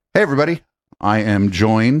Hey, everybody. I am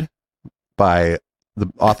joined by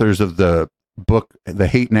the authors of the book, The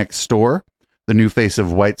Hate Next Door, The New Face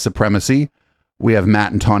of White Supremacy. We have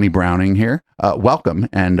Matt and Tawni Browning here. Welcome,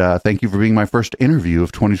 and thank you for being my first interview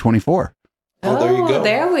of 2024. Oh, there you go.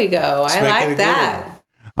 There we go. I like that.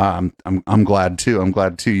 I'm glad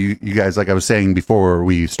too. You guys, like I was saying before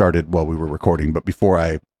we started, well, we were recording, but before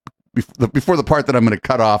the part that I'm going to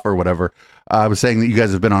cut off or whatever, I was saying that you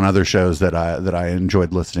guys have been on other shows that I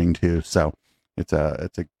enjoyed listening to. So it's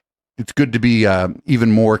good to be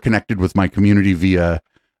even more connected with my community via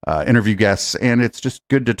interview guests, and it's just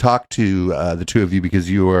good to talk to the two of you because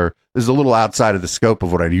this is a little outside of the scope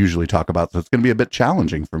of what I usually talk about, so it's going to be a bit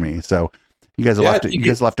challenging for me. So you guys will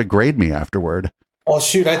have to grade me afterward. Well,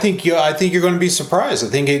 shoot, I think you're going to be surprised. I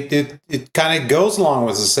think it kind of goes along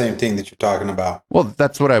with the same thing that you're talking about. Well,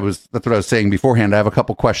 that's what I was saying beforehand. I have a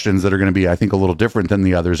couple questions that are going to be, I think, a little different than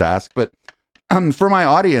the others ask. But for my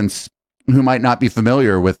audience who might not be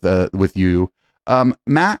familiar with you,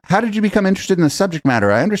 Matt, how did you become interested in the subject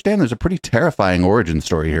matter? I understand there's a pretty terrifying origin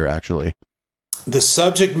story here, actually. The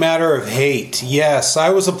subject matter of hate. Yes,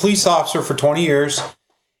 I was a police officer for 20 years.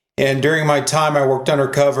 And during my time, I worked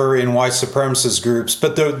undercover in white supremacist groups.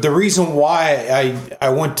 But the reason why I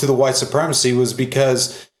went to the white supremacy was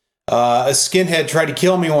because a skinhead tried to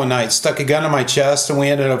kill me one night, stuck a gun in my chest, and we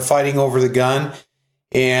ended up fighting over the gun.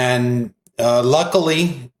 And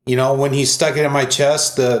luckily, when he stuck it in my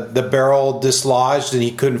chest, the barrel dislodged and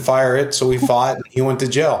he couldn't fire it. So we fought and he went to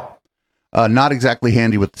jail. Not exactly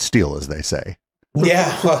handy with the steel, as they say.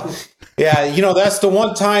 Yeah. Well, yeah. That's the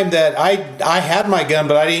one time that I had my gun,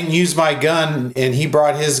 but I didn't use my gun. And he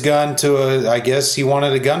brought his gun I guess he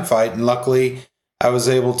wanted a gunfight. And luckily I was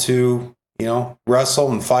able to,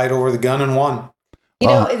 wrestle and fight over the gun and won.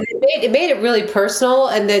 It made it really personal.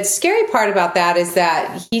 And the scary part about that is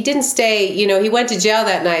that he didn't stay, he went to jail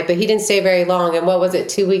that night, but he didn't stay very long. And what was it,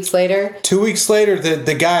 2 weeks later? 2 weeks later,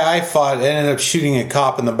 the guy I fought ended up shooting a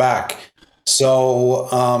cop in the back. So,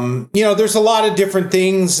 there's a lot of different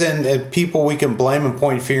things and people we can blame and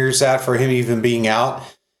point fingers at for him even being out.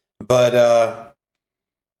 But,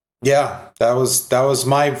 yeah, that was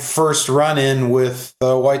my first run-in with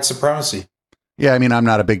white supremacy. Yeah, I mean, I'm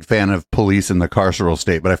not a big fan of police in the carceral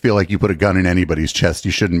state, but I feel like you put a gun in anybody's chest,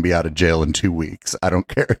 you shouldn't be out of jail in 2 weeks. I don't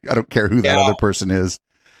care who that other person is.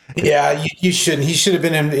 Yeah, you shouldn't. He should have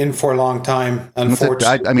been in for a long time,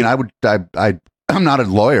 unfortunately. I'm not a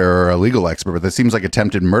lawyer or a legal expert, but that seems like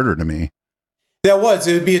attempted murder to me. It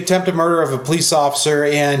would be attempted murder of a police officer,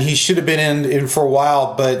 and he should have been in for a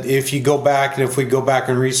while. But if we go back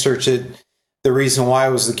and research it, the reason why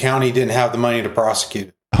was the county didn't have the money to prosecute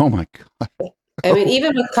it. Oh my God. I mean,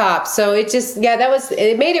 even with cops. So it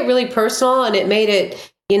made it really personal, and it made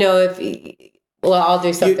it, I'll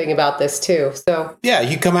do something about this too. So yeah,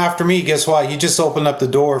 you come after me. Guess what? You just opened up the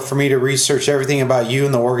door for me to research everything about you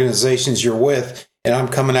and the organizations you're with, and I'm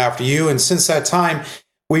coming after you. And since that time,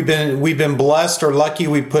 we've been blessed or lucky.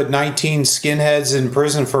 We put 19 skinheads in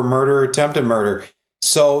prison for murder, attempted murder.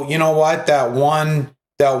 So you know what? That one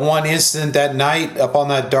incident that night up on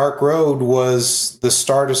that dark road was the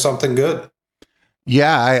start of something good.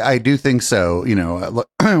 Yeah, I do think so.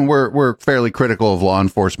 We're fairly critical of law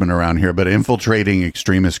enforcement around here, but infiltrating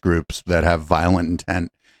extremist groups that have violent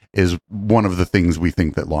intent is one of the things we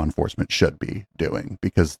think that law enforcement should be doing,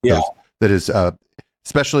 because that is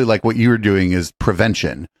especially like what you were doing is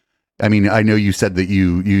prevention. I mean, I know you said that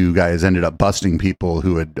you guys ended up busting people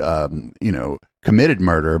who had committed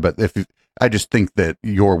murder, but I just think that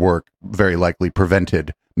your work very likely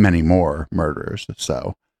prevented many more murders.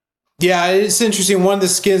 So. Yeah, it's interesting. One of the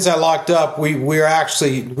skins I locked up, we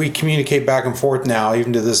communicate back and forth now,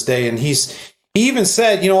 even to this day. And he even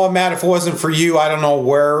said, you know what, Matt, if it wasn't for you, I don't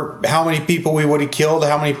know how many people we would have killed,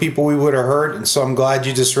 how many people we would have hurt. And so I'm glad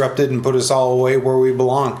you disrupted and put us all away where we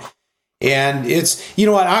belong. And it's, you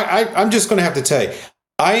know what, I'm just going to have to tell you,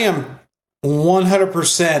 I am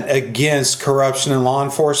 100% against corruption in law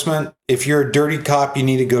enforcement. If you're a dirty cop, you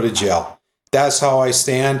need to go to jail. That's how I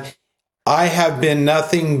stand. I have been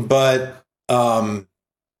nothing but I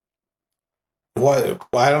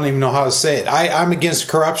don't even know how to say it. I'm against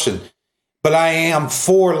corruption, but I am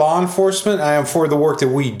for law enforcement. I am for the work that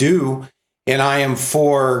we do, and I am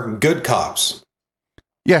for good cops.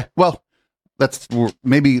 Yeah, well, that's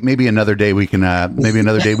maybe another day we can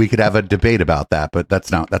we could have a debate about that, but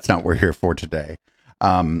that's not what we're here for today.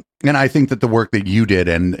 And I think that the work that you did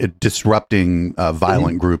and disrupting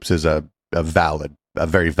violent groups is a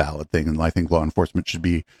very valid thing, and I think law enforcement should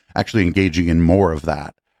be actually engaging in more of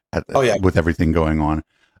that. With everything going on.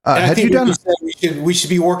 I think we should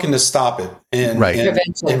be working to stop it. And, right.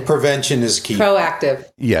 And prevention is key. Proactive.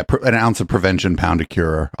 Yeah. An ounce of prevention, pound a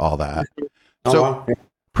cure, all that. So wow.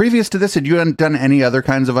 previous to this, had you done any other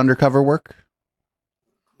kinds of undercover work?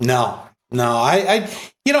 No. Anybody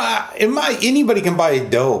can buy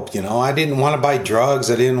dope. I didn't want to buy drugs.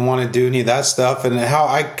 I didn't want to do any of that stuff. And how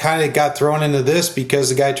I kind of got thrown into this because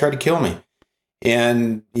the guy tried to kill me.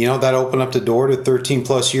 And, that opened up the door to 13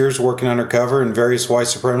 plus years working undercover in various white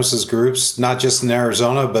supremacist groups, not just in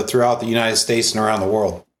Arizona, but throughout the United States and around the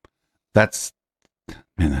world. That's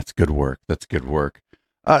good work. That's good work.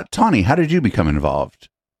 Tawni, how did you become involved?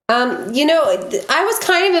 I was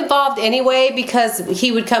kind of involved anyway because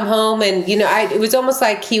he would come home and, it was almost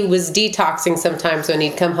like he was detoxing sometimes when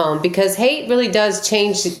he'd come home because hate really does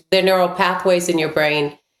change the neural pathways in your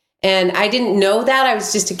brain. And I didn't know that. I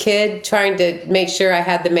was just a kid trying to make sure I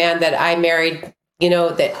had the man that I married,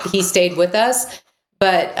 that he stayed with us.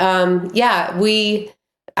 But I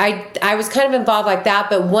was kind of involved like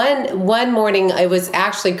that. But one morning, it was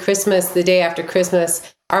actually Christmas, the day after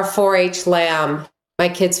Christmas, our 4-H lamb, my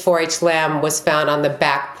kid's 4-H lamb was found on the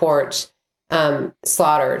back porch,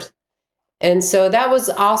 slaughtered. And so that was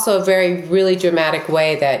also a really dramatic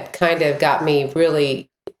way that kind of got me really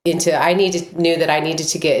into, knew that I needed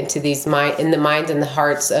to get into in the minds and the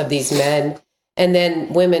hearts of these men and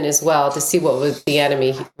then women as well to see what the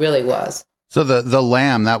enemy really was. So the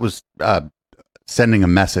lamb, that was sending a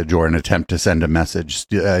message or an attempt to send a message.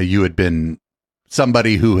 You had been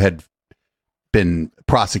somebody who had been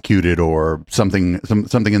prosecuted or something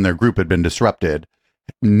in their group had been disrupted,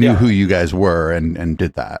 knew who you guys were and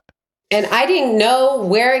did that. And I didn't know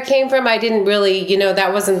where it came from. I didn't really,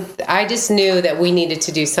 I just knew that we needed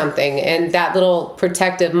to do something. And that little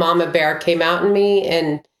protective mama bear came out in me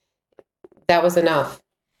and that was enough.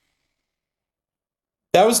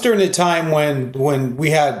 That was during the time when we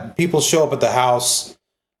had people show up at the house,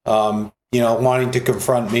 wanting to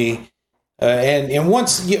confront me. And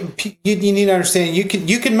once you need to understand,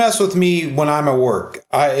 you can mess with me when I'm at work.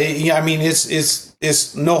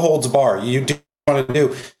 It's no holds bar. You do what you want to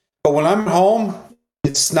do, but when I'm at home,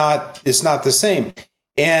 it's not the same.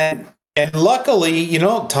 And luckily,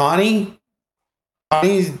 Tawni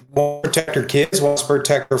wants to protect her kids, wants to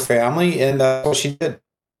protect her family, and that's what she did.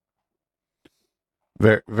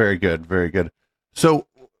 Very, very good, very good. So,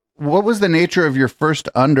 what was the nature of your first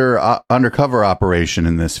undercover operation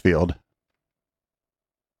in this field?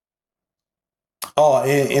 Oh,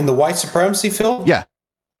 in the white supremacy field? Yeah.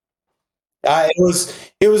 It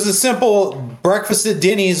was a simple breakfast at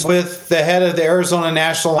Denny's with the head of the Arizona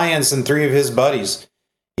National Alliance and 3 of his buddies.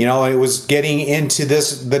 It was getting into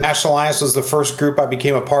this. The National Alliance was the first group I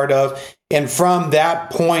became a part of. And from that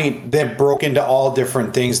point, then broke into all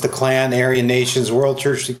different things, the Klan, Aryan Nations, World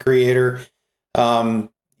Church the Creator. You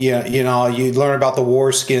learn about the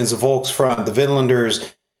War Skins, the Volksfront, the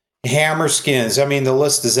Vinlanders, Hammer Skins. I mean, the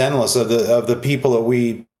list is endless of the people that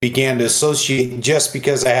we began to associate just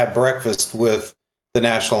because I had breakfast with the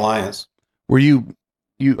National Alliance. Were you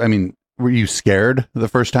scared the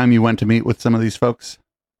first time you went to meet with some of these folks?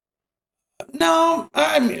 No,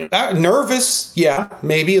 I'm nervous. Yeah,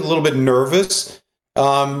 maybe a little bit nervous.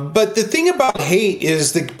 But the thing about hate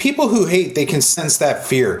is the people who hate, they can sense that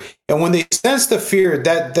fear. And when they sense the fear,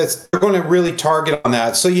 that's they're going to really target on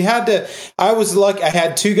that. So I was lucky. I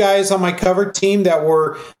had 2 guys on my cover team that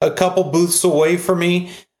were a couple booths away from me.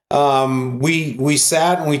 We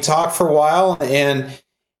sat and we talked for a while and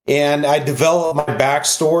I developed my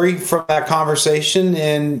backstory from that conversation.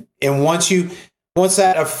 And once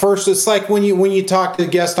that at first, it's like when you talk to a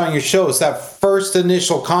guest on your show, it's that first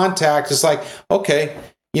initial contact. It's like, okay,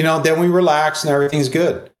 then we relax and everything's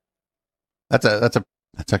good. That's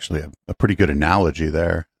actually a pretty good analogy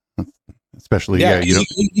there. Especially,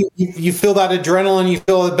 you feel that adrenaline, you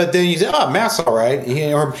feel it, but then you say, oh, Matt's all right.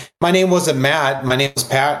 Or my name wasn't Matt. My name was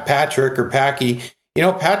Patrick or Packy.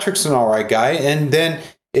 Patrick's an all right guy. And then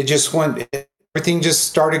everything just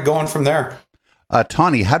started going from there.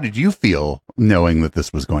 Tawni, how did you feel knowing that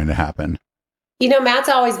this was going to happen? Matt's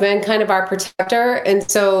always been kind of our protector. And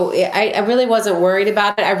so I really wasn't worried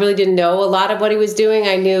about it. I really didn't know a lot of what he was doing.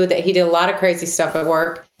 I knew that he did a lot of crazy stuff at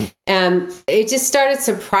work. And it just started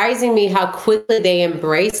surprising me how quickly they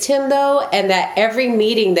embraced him, though, and that every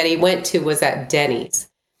meeting that he went to was at Denny's.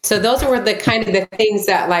 So those were the kind of the things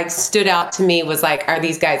that stood out to me was like, are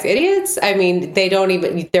these guys idiots? I mean,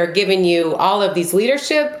 they're giving you all of these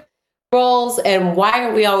leadership roles, and why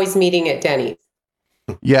are we always meeting at Denny's?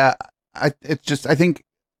 Yeah, I think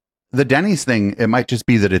the Denny's thing, it might just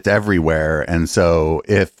be that it's everywhere. And so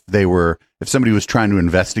if somebody was trying to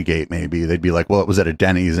investigate, maybe they'd be like, well, it was at a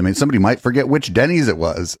Denny's. I mean, somebody might forget which Denny's it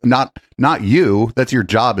was. Not you. That's your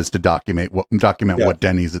job, is to document what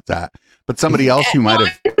Denny's it's at. But somebody else who might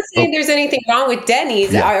have. I'm not saying there's anything wrong with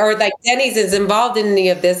Denny's or like Denny's is involved in any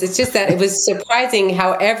of this. It's just that it was surprising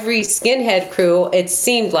how every skinhead crew, it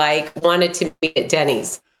seemed like, wanted to meet at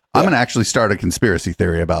Denny's. I'm going to actually start a conspiracy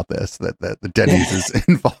theory about this, that the Denny's is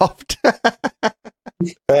involved.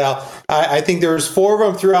 Well, I think there was 4 of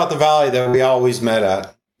them throughout the valley that we always met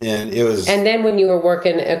at. And it was. And then when you were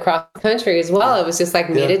working across the country as well, it was just like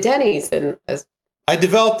meet at Denny's. And I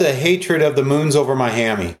developed a hatred of the moons over my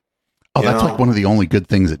hammy. Oh, that's like one of the only good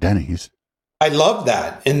things at Denny's. I loved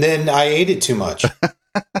that. And then I ate it too much.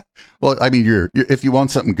 Well, I mean, you're if you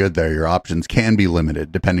want something good there, your options can be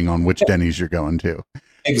limited depending on which Denny's you're going to.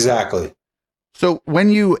 Exactly. So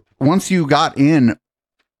once you got in,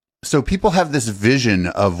 so people have this vision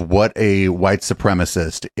of what a white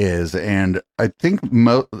supremacist is. And I think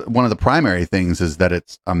one of the primary things is that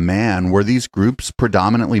it's a man. Were these groups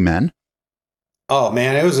predominantly men? Oh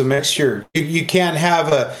man, it was a mixture. You can't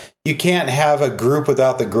have a group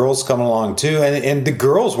without the girls coming along too. And the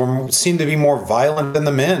girls seemed to be more violent than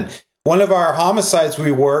the men. One of our homicides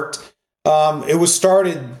we worked, a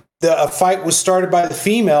fight was started by the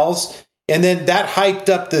females, and then that hyped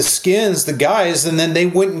up the skins, the guys, and then they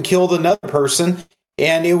went and killed another person.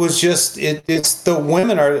 And it was just, it's the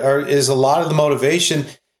women is a lot of the motivation,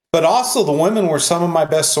 but also the women were some of my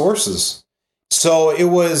best sources. So it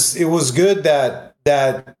was good that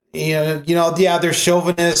they're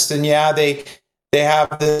chauvinists, and they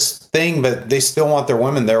have this thing, but they still want their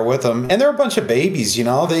women there with them. And they're a bunch of babies,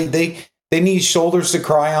 they need shoulders to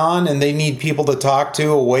cry on, and they need people to talk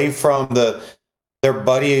to away from their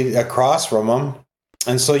buddy across from them.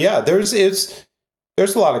 And so, there's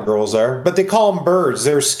a lot of girls there, but they call them birds.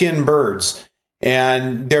 They're skin birds.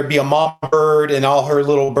 And there'd be a mom bird, and all her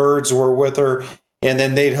little birds were with her. And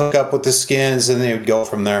then they'd hook up with the skins, and they would go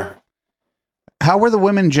from there. How were the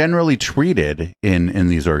women generally treated in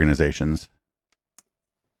these organizations?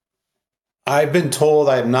 I've been told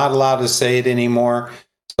I'm not allowed to say it anymore,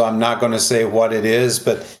 so I'm not going to say what it is.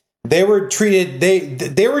 But they were treated.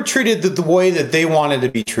 They were treated the way that they wanted to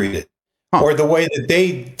be treated, or the way that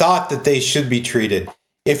they thought that they should be treated.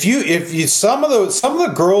 If you some of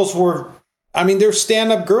the girls were. I mean, they're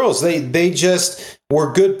stand-up girls. They just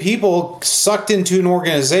were good people sucked into an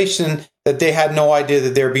organization that they had no idea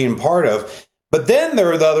that they're being part of. But then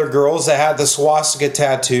there are the other girls that had the swastika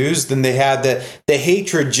tattoos. Then they had the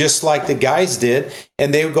hatred just like the guys did.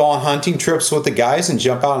 And they would go on hunting trips with the guys and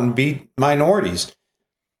jump out and beat minorities.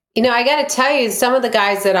 I got to tell you, some of the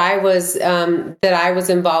guys that I was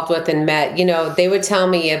involved with and met, they would tell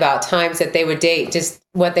me about times that they would date just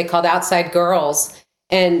what they called outside girls.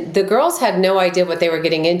 And the girls had no idea what they were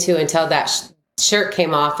getting into until that shirt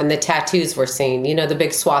came off and the tattoos were seen, the big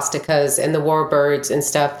swastikas and the warbirds and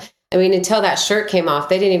stuff. I mean, until that shirt came off,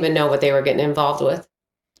 they didn't even know what they were getting involved with.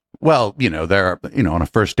 Well, there are, on a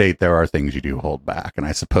first date, there are things you do hold back. And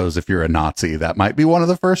I suppose if you're a Nazi, that might be one of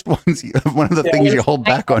the first ones, one of the things you hold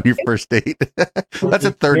back on your first date. That's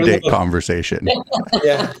a third date conversation.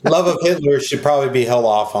 Yeah. Love of Hitler should probably be held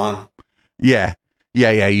off on. Yeah.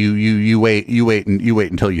 Yeah. You wait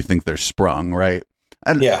until you think they're sprung, right?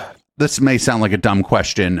 And this may sound like a dumb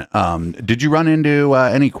question. Did you run into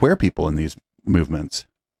any queer people in these movements?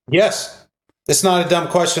 Yes. It's not a dumb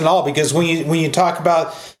question at all, because when you talk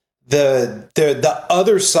about the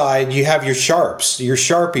other side, you have your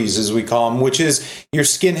sharpies, as we call them, which is your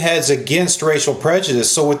skinheads against racial prejudice.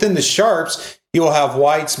 So within the sharps, you'll have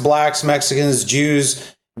whites, blacks, Mexicans,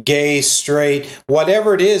 Jews, gay, straight,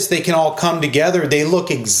 whatever it is, they can all come together. They look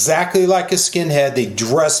exactly like a skinhead. They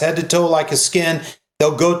dress head to toe like a skin.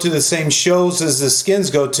 They'll go to the same shows as the skins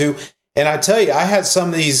go to. And I tell you, I had some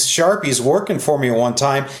of these sharpies working for me at one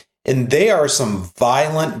time, and they are some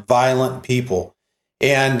violent people.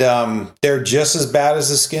 And they're just as bad as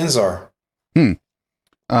the skins are.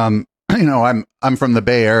 I'm from the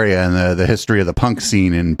Bay Area, and the history of the punk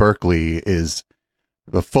scene in Berkeley is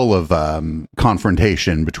full of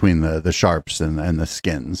confrontation between the sharps and the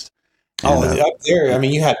skins. And, up there, I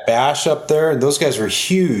mean, you had Bash up there, and those guys were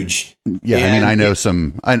huge. Yeah, and, I mean,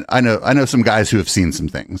 I know some guys who have seen some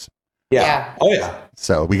things. Yeah. Oh yeah.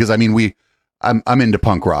 So because I mean I'm into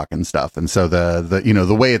punk rock and stuff, and so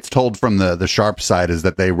the way it's told from the sharp side is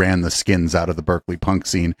that they ran the skins out of the Berkeley punk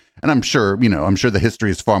scene, and I'm sure the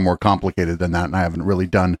history is far more complicated than that, and I haven't really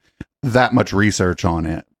done that much research on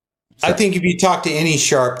it. So. I think if you talk to any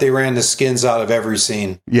sharp, they ran the skins out of every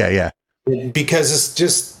scene. Yeah. because it's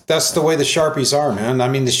just that's the way the Sharpies are, man. I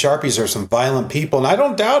mean, the Sharpies are some violent people, and I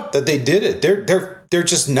don't doubt that they did it. They're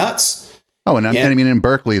just nuts. Oh, and I mean, in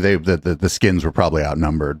Berkeley, the skins were probably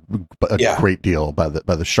outnumbered a great deal by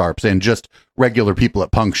the sharps, and just regular people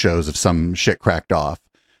at punk shows. If some shit cracked off,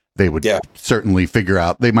 they would certainly figure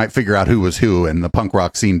out. They might figure out who was who, and the punk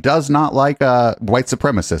rock scene does not like white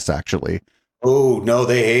supremacists. Actually, oh no,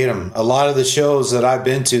 they hate them. A lot of the shows that I've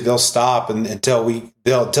been to, they'll stop until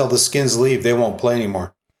the skins leave. They won't play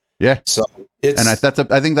anymore. Yeah. So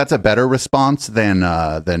I think that's a better response than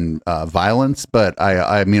violence. But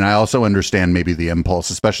I mean, I also understand maybe the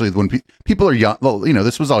impulse, especially when people are young. Well, you know,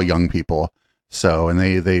 this was all young people. So, and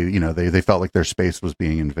they felt like their space was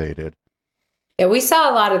being invaded. Yeah, we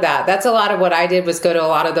saw a lot of that. That's a lot of what I did, was go to a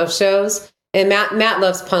lot of those shows. And Matt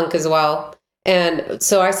loves punk as well. And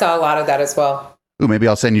so I saw a lot of that as well. Ooh, maybe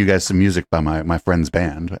I'll send you guys some music by my friend's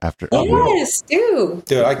band after. Yes, do.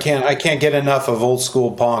 Dude, I can't get enough of old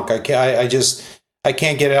school punk. I can't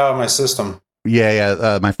get it out of my system.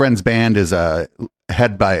 Yeah. My friend's band is they're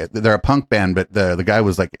a punk band, but the guy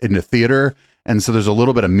was like into theater, and so there's a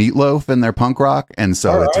little bit of Meatloaf in their punk rock, and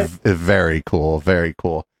so it's very cool, very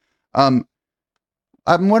cool. I'm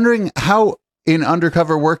wondering how in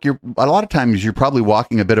undercover work, a lot of times you're probably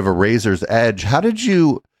walking a bit of a razor's edge. How did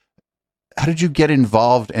you get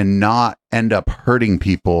involved and not end up hurting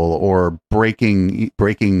people or breaking,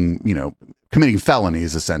 committing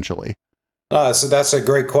felonies essentially? So that's a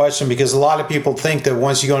great question, because a lot of people think that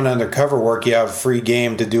once you go into undercover work, you have a free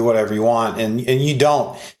game to do whatever you want. And you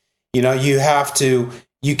don't, you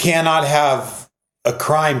cannot have a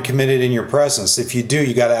crime committed in your presence. If you do,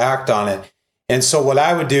 you got to act on it. And so what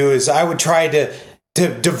I would do is I would try to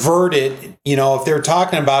divert it. If they're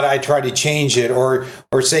talking about it, I try to change it or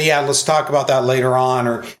say, yeah, let's talk about that later on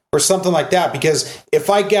or something like that. Because if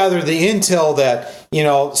I gather the intel that,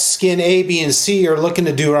 skin A, B, and C are looking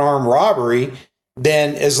to do an armed robbery,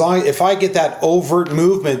 then if I get that overt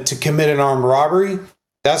movement to commit an armed robbery,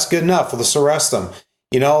 that's good enough. Let's arrest them.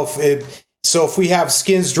 If we have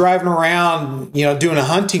skins driving around, doing a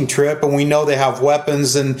hunting trip, and we know they have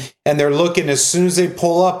weapons and they're looking, as soon as they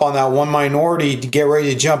pull up on that one minority to get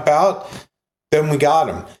ready to jump out, then we got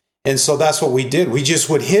them. And so that's what we did. We just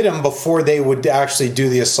would hit them before they would actually do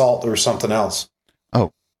the assault or something else.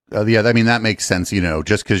 Oh, yeah. I mean, that makes sense,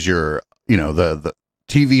 just because you're, the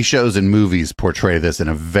TV shows and movies portray this in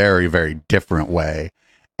a very, very different way.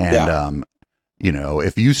 And,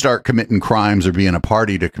 if you start committing crimes or being a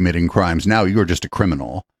party to committing crimes, now you're just a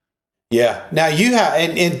criminal. Yeah. Now you have,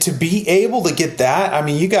 and to be able to get that, I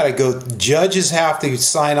mean, you got to go, judges have to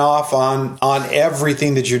sign off on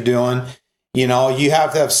everything that you're doing. You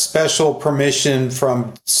have to have special permission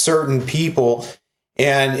from certain people.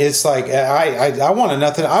 And it's like, I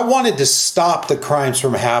wanted to stop the crimes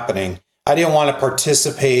from happening. I didn't want to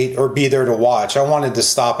participate or be there to watch. I wanted to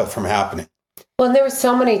stop it from happening. Well, and there were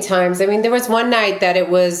so many times. I mean, there was one night that it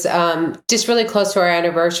was just really close to our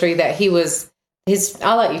anniversary that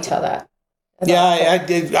I'll let you tell that. Yeah, I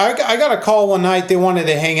did. I got a call one night. They wanted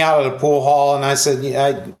to hang out at a pool hall. And I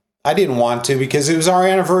said, I didn't want to, because it was our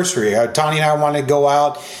anniversary. Tawni and I wanted to go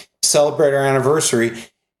out, celebrate our anniversary.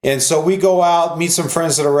 And so we go out, meet some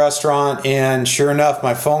friends at a restaurant. And sure enough,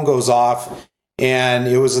 my phone goes off. And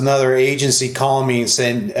it was another agency calling me and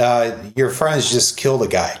saying, your friends just killed a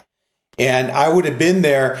guy. And I would have been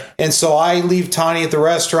there. And so I leave Tawni at the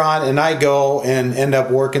restaurant and I go and end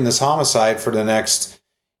up working this homicide for the next,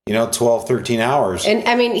 12, 13 hours. And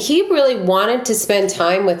I mean, he really wanted to spend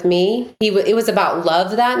time with me. It was about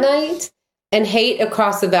love that night, and hate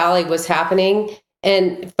across the valley was happening.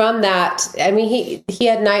 And from that, I mean, he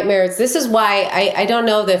had nightmares. This is why I don't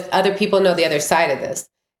know if other people know the other side of this,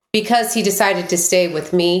 because he decided to stay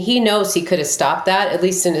with me. He knows he could have stopped that, at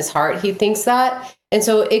least in his heart. He thinks that. And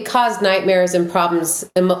so it caused nightmares and problems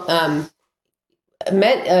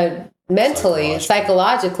mentally,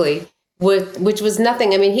 psychologically, which was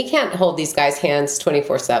nothing. I mean, he can't hold these guys' hands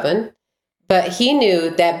 24/7, but he knew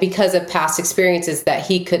that because of past experiences that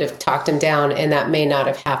he could have talked him down, and that may not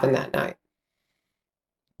have happened that night.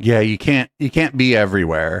 Yeah, you can't be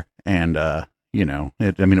everywhere. And,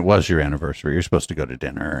 it was your anniversary. You're supposed to go to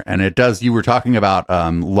dinner, and it does. You were talking about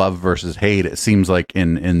love versus hate. It seems like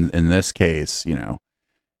in this case,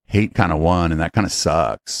 hate kind of won, and that kind of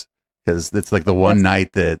sucks, because it's like the one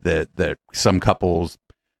night that some couples,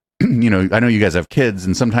 I know you guys have kids,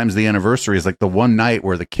 and sometimes the anniversary is like the one night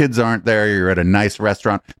where the kids aren't there. You're at a nice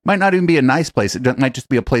restaurant. Might not even be a nice place. It might just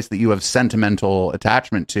be a place that you have sentimental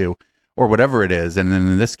attachment to, or whatever it is. And then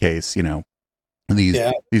in this case,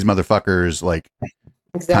 these motherfuckers like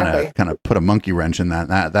exactly kind of put a monkey wrench in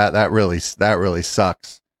that. That really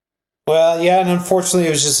sucks. Well, yeah, and unfortunately,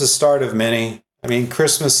 it was just the start of many. I mean,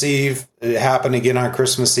 Christmas Eve, it happened again on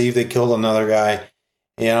Christmas Eve. They killed another guy,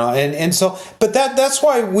 and so, but that's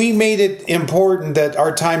why we made it important that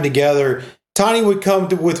our time together. Tawni would come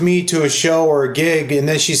with me to a show or a gig, and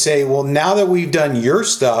then she'd say, "Well, now that we've done your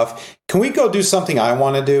stuff, can we go do something I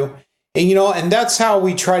want to do?" And that's how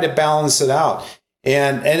we try to balance it out.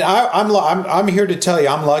 And I'm here to tell you,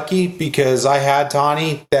 I'm lucky because I had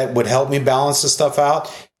Tawni that would help me balance the stuff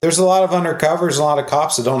out. There's a lot of undercovers, a lot of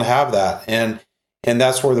cops that don't have that, and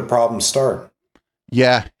that's where the problems start.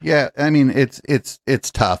 Yeah. I mean,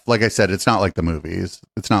 it's tough. Like I said, it's not like the movies.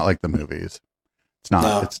 It's not.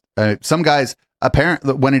 No. It's some guys.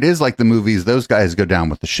 Apparently, when it is like the movies, those guys go down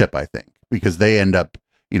with the ship. I think because they end up,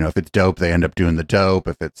 if it's dope, they end up doing the dope.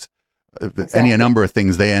 If it's any number of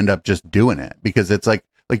things, they end up just doing it because it's like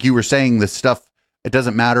you were saying, this stuff. It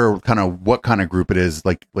doesn't matter kind of what kind of group it is.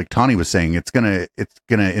 Like Tawni was saying, it's gonna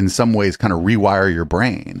in some ways kind of rewire your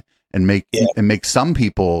brain and make some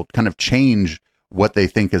people kind of change what they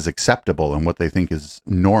think is acceptable and what they think is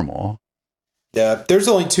normal. Yeah, there's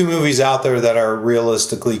only 2 movies out there that are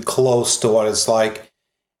realistically close to what it's like,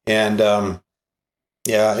 and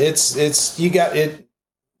it's you got it.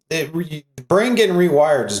 The brain getting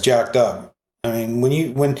rewired is jacked up. I mean,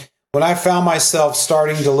 when I found myself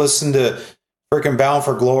starting to listen to freaking Bound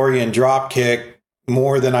for Glory and Dropkick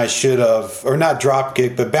more than I should have, or not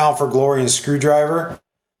Dropkick, but Bound for Glory and Screwdriver.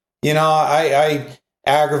 I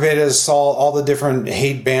aggravated as saw all the different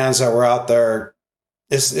hate bands that were out there.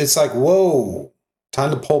 It's like, whoa,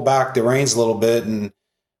 time to pull back the reins a little bit and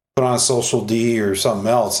put on Social D or something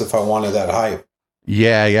else if I wanted that hype.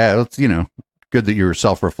 Yeah. It's, good that you're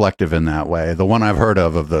self-reflective in that way. The one I've heard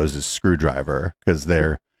of those is Screwdriver because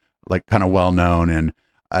they're like kind of well known, and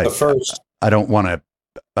I don't want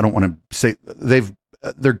to say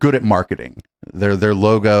they're good at marketing. Their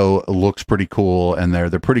logo looks pretty cool, and they're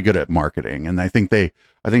pretty good at marketing. And I think they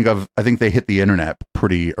hit the internet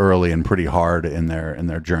pretty early and pretty hard in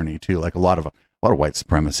their journey too. Like a lot of white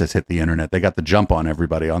supremacists hit the internet. They got the jump on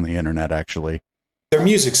everybody on the internet. Actually, their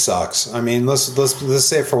music sucks. I mean, let's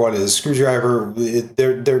say it for what it is. Screwdriver,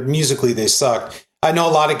 they're musically they suck. I know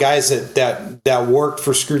a lot of guys that worked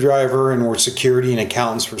for Screwdriver and were security and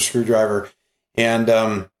accountants for Screwdriver, and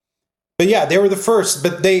but yeah, they were the first.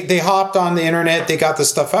 But they hopped on the internet, they got the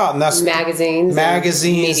stuff out, and that's magazines,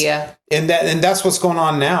 media, and that's what's going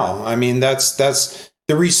on now. I mean, that's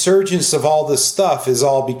the resurgence of all this stuff is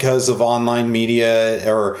all because of online media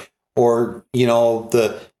or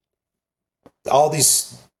all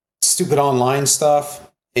these stupid online stuff.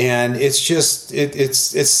 And it's just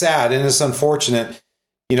it's sad and it's unfortunate,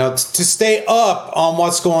 to stay up on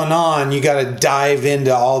what's going on. You got to dive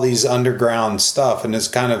into all these underground stuff, and it's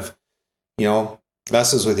kind of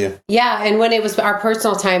messes with you. Yeah, and when it was our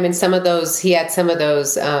personal time, and he had some of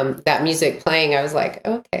those that music playing, I was like,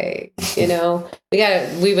 okay,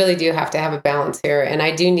 we really do have to have a balance here, and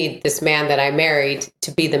I do need this man that I married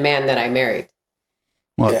to be the man that I married.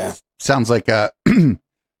 Well, yeah. Sounds like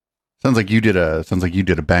you did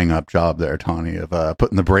a bang up job there, Tawni, of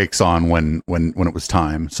putting the brakes on when it was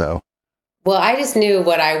time. So, well, I just knew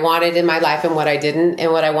what I wanted in my life and what I didn't,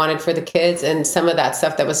 and what I wanted for the kids, and some of that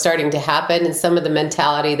stuff that was starting to happen, and some of the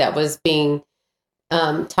mentality that was being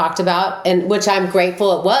talked about, and which I'm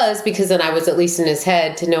grateful it was, because then I was at least in his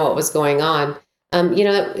head to know what was going on.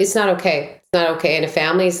 It's not okay. It's not okay in a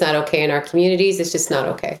family. It's not okay in our communities. It's just not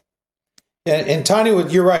okay. And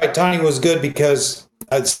Tawni, you're right. Tawni was good because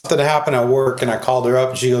something happened at work, and I called her up,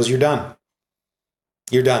 and she goes, "You're done.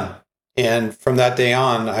 You're done." And from that day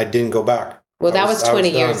on, I didn't go back. Well, that was 20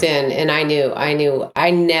 years in, and I knew. I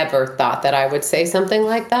never thought that I would say something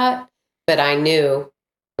like that, but I knew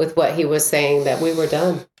with what he was saying that we were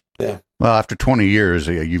done. Yeah. Well, after 20 years,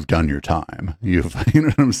 you've done your time. You know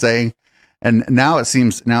what I'm saying? And now it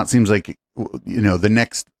seems like the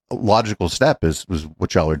next logical step is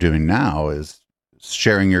what y'all are doing now, is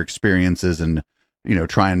sharing your experiences and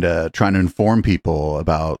trying to inform people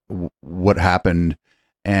about what happened,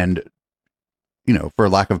 and for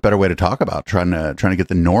lack of a better way to talk about, trying to get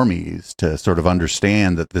the normies to sort of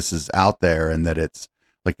understand that this is out there, and that it's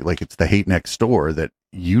like it's the hate next door, that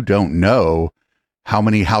you don't know how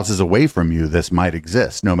many houses away from you this might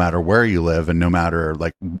exist, no matter where you live, and no matter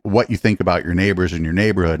like what you think about your neighbors in your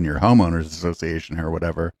neighborhood and your homeowners association or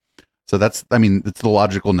whatever. So it's the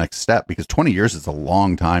logical next step, because 20 years is a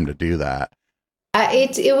long time to do that.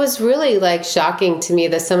 It was really like shocking to me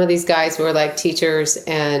that some of these guys were like teachers,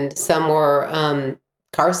 and some were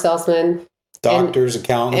car salesmen, doctors,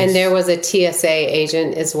 accountants, and there was a TSA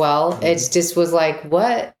agent as well. Mm-hmm. It just was like,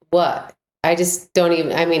 what? I just don't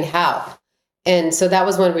even. I mean, how? And so that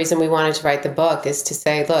was one reason we wanted to write the book, is to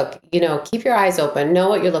say, look, keep your eyes open, know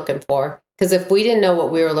what you're looking for. Because if we didn't know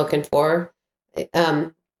what we were looking for,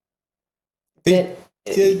 until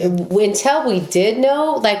we did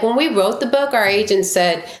know, like when we wrote the book, our agent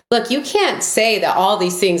said, look, you can't say that all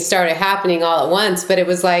these things started happening all at once, but it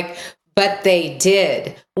was like, but they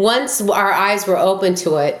did. Once our eyes were open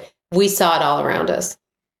to it, we saw it all around us.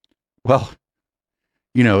 Well,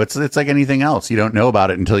 it's like anything else. You don't know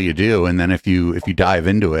about it until you do. And then if you dive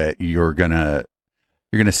into it, you're going to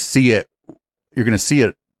see it. You're going to see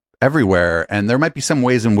it everywhere. And there might be some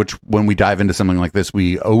ways in which when we dive into something like this,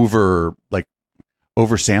 we oversample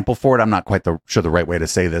for it. I'm not quite sure the right way to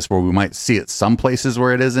say this, where we might see it some places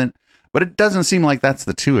where it isn't, but it doesn't seem like that's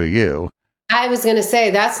the two of you. I was going to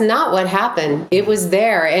say, that's not what happened. It was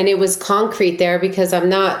there, and it was concrete there, because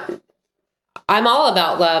I'm all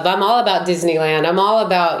about love. I'm all about Disneyland. I'm all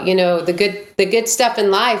about, the good stuff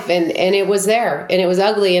in life. And it was there, and it was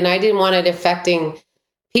ugly. And I didn't want it affecting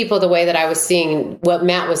people the way that I was seeing what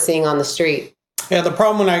Matt was seeing on the street. Yeah. The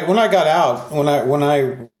problem when I got out, when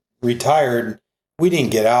I retired, we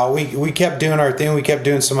didn't get out. We kept doing our thing. We kept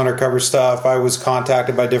doing some undercover stuff. I was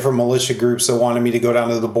contacted by different militia groups that wanted me to go down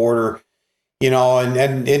to the border,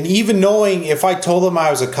 and even knowing if I told them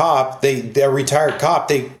I was a cop, a retired cop,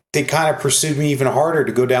 they kind of pursued me even harder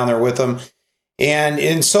to go down there with them.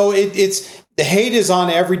 And so it's the hate is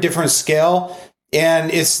on every different scale.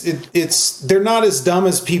 And they're not as dumb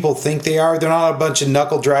as people think they are. They're not a bunch of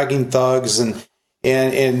knuckle dragging thugs and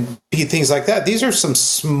things like that. These are some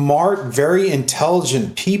smart, very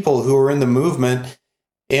intelligent people who are in the movement.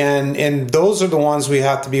 And those are the ones we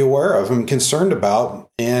have to be aware of and concerned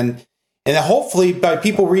about. And hopefully by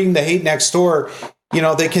people reading The Hate Next Door,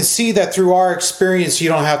 they can see that through our experience, you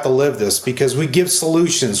don't have to live this, because we give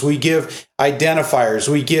solutions, we give identifiers,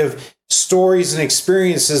 we give stories and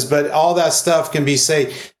experiences, but all that stuff can be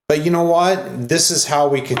said. But you know what? This is how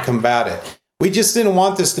we can combat it. We just didn't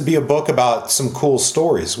want this to be a book about some cool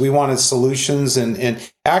stories. We wanted solutions,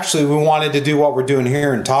 and actually we wanted to do what we're doing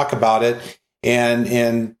here and talk about it,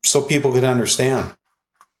 and so people could understand.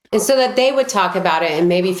 And so that they would talk about it and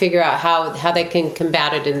maybe figure out how they can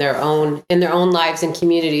combat it in their own lives and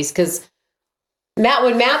communities. Because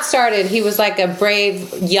when Matt started, he was like a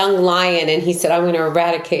brave young lion, and he said, I'm going to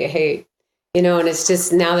eradicate hate. And it's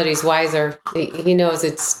just, now that he's wiser, he knows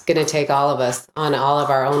it's going to take all of us on all of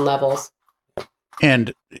our own levels.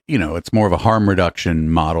 And, it's more of a harm reduction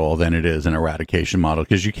model than it is an eradication model,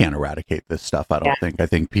 because you can't eradicate this stuff, I don't think. I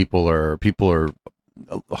think people are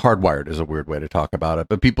hardwired is a weird way to talk about it,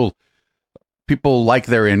 but people like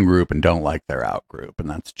their in-group and don't like their out-group, and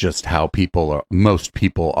that's just how most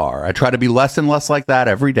people are. I try to be less and less like that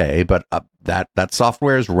every day, but that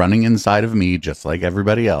software is running inside of me just like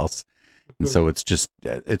everybody else. And so it's just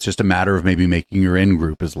a matter of maybe making your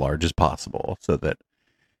in-group as large as possible, so that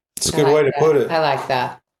it's a good way to put it. I like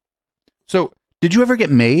that. So did you ever get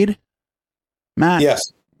made, Matt?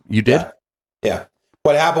 Yes. You did? Yeah.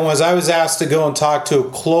 What happened was I was asked to go and talk to a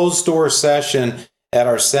closed door session at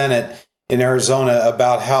our Senate in Arizona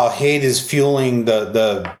about how hate is fueling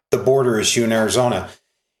the border issue in Arizona.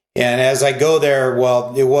 And as I go there,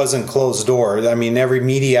 well, it wasn't closed door. I mean, every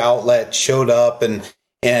media outlet showed up, and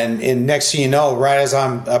next thing you know, right as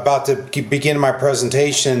I'm about to begin my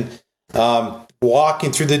presentation,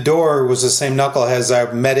 walking through the door was the same knuckleheads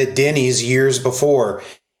I met at Denny's years before.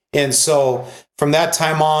 And so from that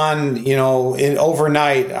time on, in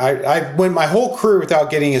overnight, I went my whole career without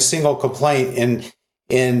getting a single complaint,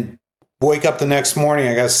 and wake up the next morning,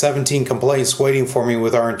 I got 17 complaints waiting for me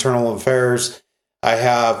with our internal affairs. I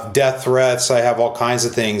have death threats. I have all kinds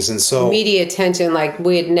of things. And so media attention like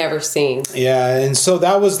we had never seen. Yeah. And so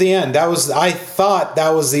that was the end. I thought that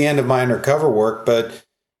was the end of my undercover work, but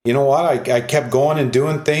you know what? I kept going and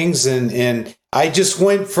doing things, and I just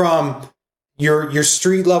went from your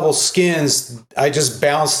street level skins. I just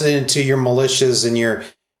bounced it into your militias and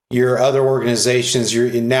your other organizations,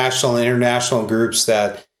 your national and international groups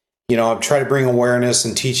that, try to bring awareness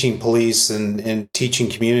and teaching police and teaching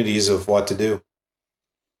communities of what to do.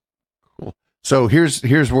 Cool. So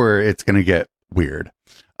here's where it's going to get weird.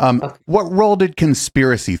 Okay. What role did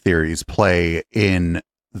conspiracy theories play in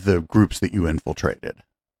the groups that you infiltrated?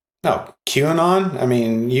 No, QAnon. I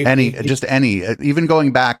mean, even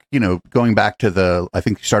going back to I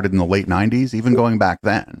think you started in the late 90s, even going back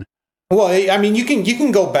then. Well, I mean, you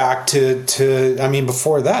can go back to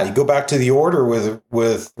before that, you go back to the Order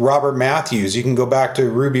with Robert Matthews. You can go back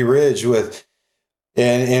to Ruby Ridge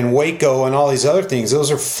and Waco and all these other things.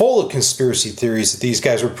 Those are full of conspiracy theories that these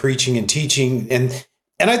guys were preaching and teaching. And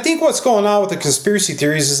I think what's going on with the conspiracy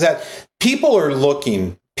theories is that people are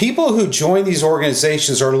looking. people who join these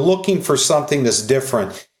organizations are looking for something that's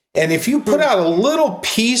different. And if you put out a little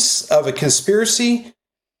piece of a conspiracy,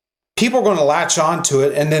 people are going to latch onto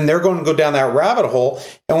it, and then they're going to go down that rabbit hole.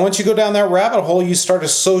 And once you go down that rabbit hole, you start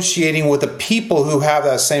associating with the people who have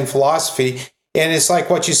that same philosophy. And it's like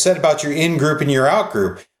what you said about your in-group and your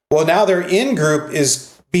out-group. Well, now their in-group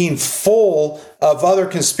is being full of other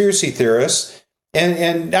conspiracy theorists.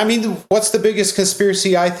 And I mean, what's the biggest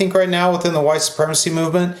conspiracy I think right now within the white supremacy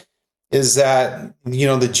movement is that,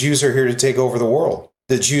 the Jews are here to take over the world.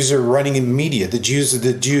 The Jews are running in media. The Jews are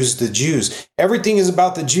the Jews, the Jews. Everything is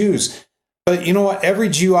about the Jews. But you know what? Every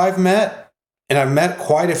Jew I've met, and I've met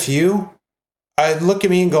quite a few, I look at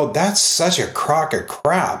me and go, that's such a crock of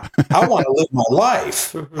crap. I want to live my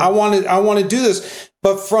life. I want to do this.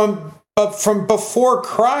 But from before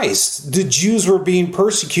Christ, the Jews were being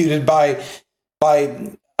persecuted by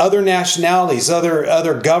other nationalities,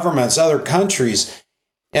 other governments, other countries.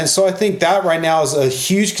 And so I think that right now is a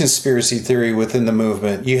huge conspiracy theory within the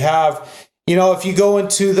movement. You have, if you go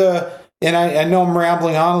into and I know I'm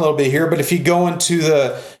rambling on a little bit here, but if you go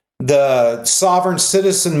into the sovereign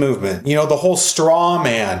citizen movement, the whole straw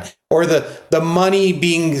man, or the money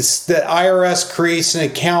being, the IRS creates an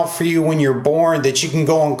account for you when you're born that you can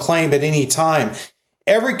go and claim at any time.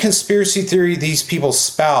 Every conspiracy theory these people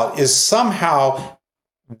spout is somehow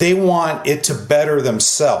they want it to better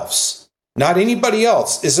themselves. Not anybody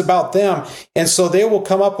else. It's about them. And so they will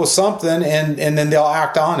come up with something and then they'll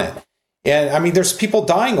act on it. And I mean, there's people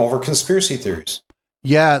dying over conspiracy theories.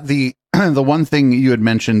 Yeah. The one thing you had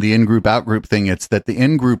mentioned, the in-group, out-group thing, it's that the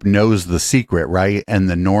in-group knows the secret, right? And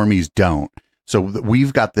the normies don't. So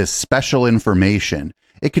we've got this special information.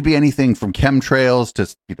 It could be anything from chemtrails to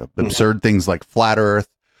absurd things like flat earth.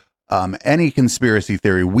 Any conspiracy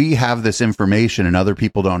theory, we have this information and other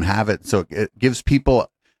people don't have it. So it gives people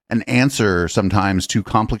an answer sometimes to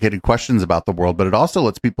complicated questions about the world, but it also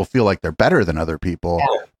lets people feel like they're better than other people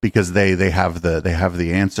because they have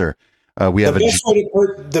the answer.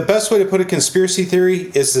 The best way to put a conspiracy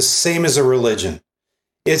theory is the same as a religion.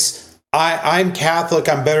 It's I'm Catholic,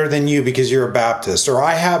 I'm better than you because you're a Baptist, or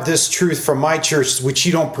I have this truth from my church which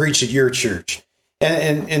you don't preach at your church,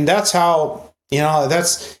 and that's how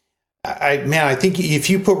I think if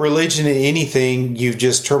you put religion in anything, you've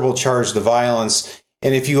just turbocharged the violence.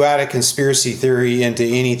 And if you add a conspiracy theory into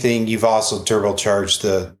anything, you've also turbocharged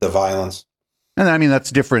the violence. And I mean, that's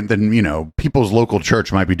different than, people's local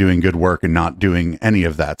church might be doing good work and not doing any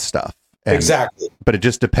of that stuff. Exactly. But it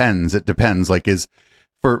just depends. It depends. Because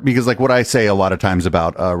what I say a lot of times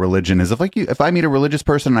about religion is if I meet a religious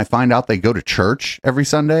person and I find out they go to church every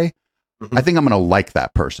Sunday, I think I'm going to like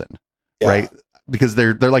that person. Yeah. Right. Because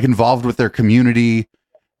they're like involved with their community.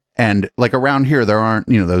 And like around here, there aren't,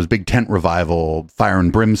 those big tent revival, fire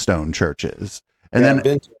and brimstone churches. And then,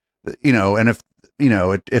 and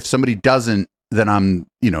if somebody doesn't, then I'm,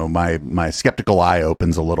 my skeptical eye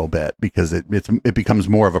opens a little bit because it becomes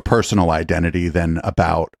more of a personal identity than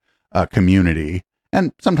about a community.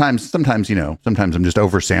 And sometimes I'm just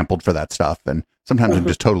oversampled for that stuff. And sometimes I'm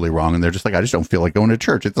just totally wrong. And they're just like, I just don't feel like going to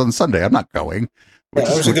church. It's on Sunday. I'm not going. Yeah,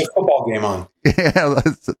 there's a good football game on. Yeah,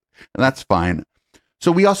 that's fine.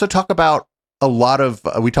 So we also talk about a lot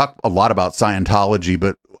about Scientology,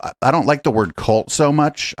 but I don't like the word cult so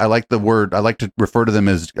much. I like to refer to them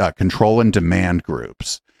as control and demand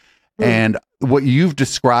groups. And what you've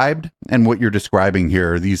described and what you're describing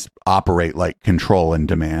here, these operate like control and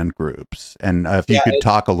demand groups. And if you could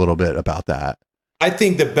talk a little bit about that. I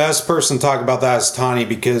think the best person to talk about that is Tawni,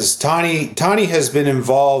 because Tawni has been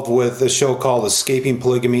involved with a show called Escaping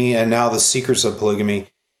Polygamy and now The Secrets of Polygamy.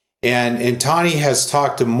 And Tawni has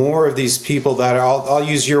talked to more of these people that are, I'll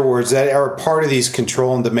use your words, that are part of these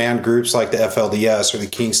control and demand groups like the FLDS or the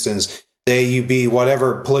Kingstons, the AUB,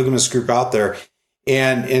 whatever polygamous group out there.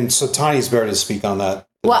 And so Tawni's better to speak on that.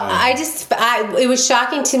 Well, it was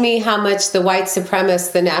shocking to me how much the white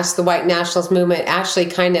supremacists, the white nationalist movement actually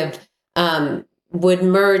kind of would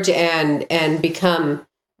merge and become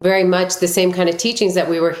very much the same kind of teachings that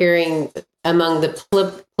we were hearing among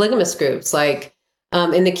the polygamous groups. Like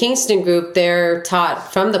in the Kingston group, they're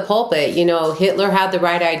taught from the pulpit, Hitler had the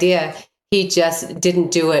right idea. He just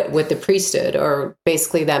didn't do it with the priesthood, or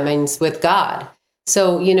basically that means with God.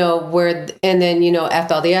 So,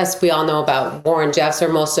 FLDS, we all know about Warren Jeffs, or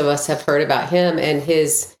most of us have heard about him and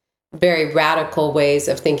his very radical ways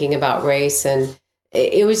of thinking about race. And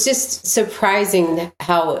it was just surprising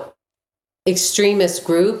how extremist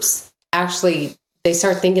groups actually, they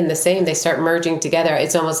start thinking the same. They start merging together.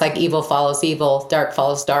 It's almost like evil follows evil, dark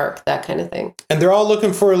follows dark, that kind of thing. And they're all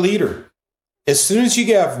looking for a leader. As soon as you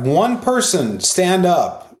have one person stand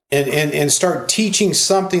up and start teaching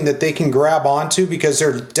something that they can grab onto because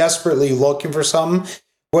they're desperately looking for something.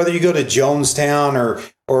 Whether you go to Jonestown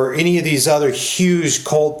or any of these other huge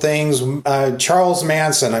cult things, Charles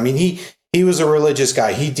Manson. I mean, he was a religious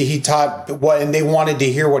guy. He taught what, and they wanted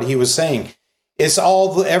to hear what he was saying. It's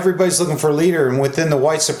all everybody's looking for a leader, and within the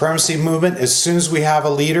white supremacy movement, as soon as we have a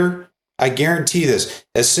leader, I guarantee this: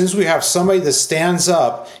 as soon as we have somebody that stands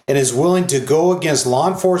up and is willing to go against law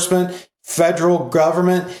enforcement, federal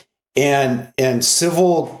government, and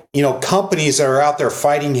civil, companies that are out there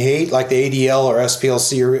fighting hate, like the ADL or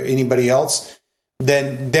SPLC or anybody else,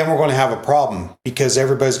 then we're going to have a problem because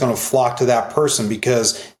everybody's going to flock to that person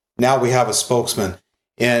because now we have a spokesman,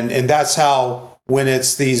 and that's how. When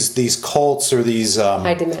it's these cults or these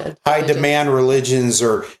high demand religions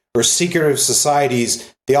or secretive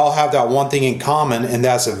societies, they all have that one thing in common, and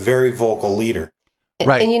that's a very vocal leader.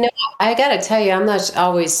 Right. And I got to tell you, I'm not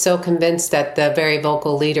always so convinced that the very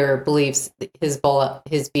vocal leader believes his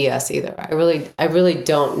BS either. I really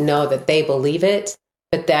don't know that they believe it,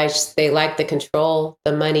 but they like the control,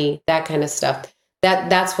 the money, that kind of stuff.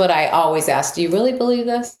 That's what I always ask. Do you really believe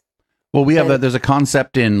this? Well, there's a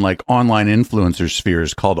concept in like online influencer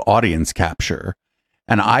spheres called audience capture.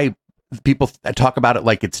 And people talk about it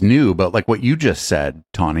like it's new, but like what you just said,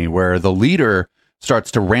 Tawni, where the leader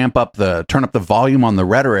starts to turn up the volume on the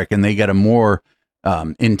rhetoric, and they get a more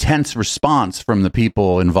intense response from the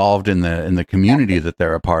people involved in the community that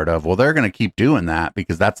they're a part of. Well, they're going to keep doing that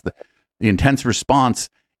because that's the intense response.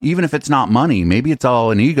 Even if it's not money, maybe it's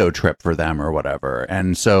all an ego trip for them or whatever.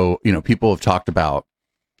 And so, people have talked about,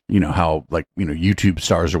 how YouTube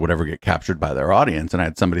stars or whatever get captured by their audience. And I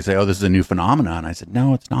had somebody say, oh, this is a new phenomenon. And I said,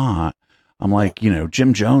 no, it's not. I'm like,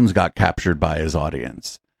 Jim Jones got captured by his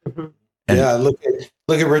audience. Mm-hmm. Yeah. Look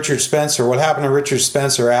at Richard Spencer. What happened to Richard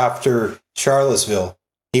Spencer after Charlottesville?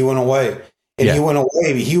 He went away He went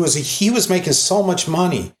away. He was making so much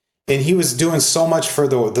money, and he was doing so much for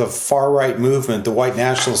the far right movement, the white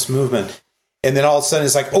nationalist movement. And then all of a sudden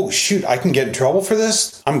it's like, oh shoot, I can get in trouble for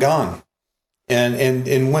this. I'm gone.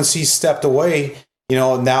 And once he stepped away,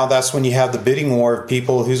 now that's when you have the bidding war of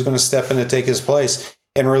people who's going to step in to take his place.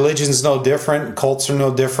 And religion's no different. Cults are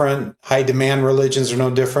no different. High demand religions are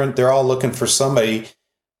no different. They're all looking for somebody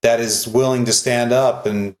that is willing to stand up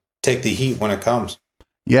and take the heat when it comes.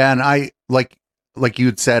 Yeah. And I like you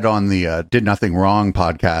had said on the Did Nothing Wrong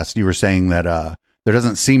podcast, you were saying that there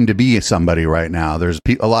doesn't seem to be somebody right now. There's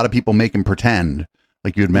a lot of people making pretend.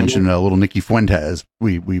 Like you had mentioned, little Nicky Fuentes.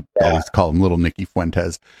 We always call him little Nicky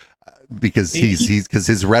Fuentes because because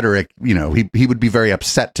his rhetoric, he would be very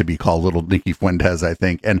upset to be called little Nicky Fuentes, I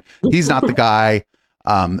think. And he's not the guy.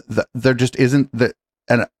 There just isn't that.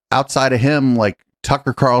 And outside of him, like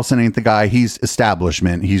Tucker Carlson ain't the guy. He's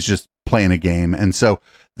establishment. He's just playing a game. And so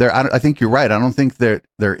I think you're right. I don't think there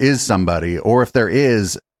is somebody, or if there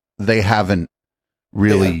is, they haven't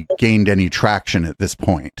really gained any traction at this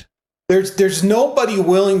point. There's nobody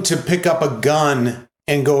willing to pick up a gun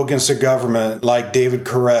and go against the government like David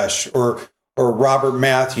Koresh or Robert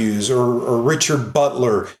Matthews or Richard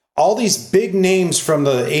Butler. All these big names from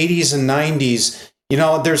the 80s and 90s.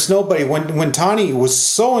 There's nobody. When Tawni was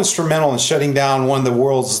so instrumental in shutting down one of the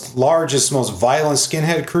world's largest, most violent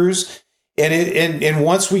skinhead crews, and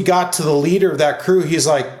once we got to the leader of that crew, he's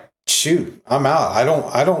like, shoot, I'm out. I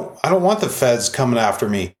don't want the feds coming after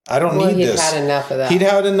me. I don't need this. He'd had enough of that. He'd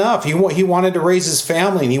had enough. He wanted to raise his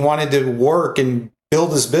family, and he wanted to work and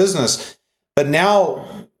build his business. But now,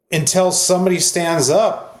 until somebody stands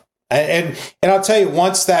up, and I'll tell you,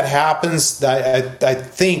 once that happens, I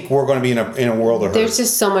think we're going to be in a world of hurt. There's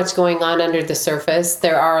just so much going on under the surface.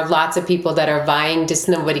 There are lots of people that are vying, just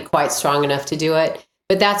nobody quite strong enough to do it.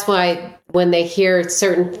 But that's why when they hear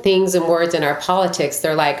certain things and words in our politics,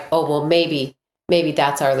 they're like, oh, well, maybe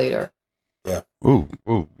that's our leader. Yeah. Ooh,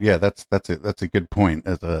 yeah. That's a good point.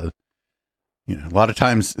 As a lot of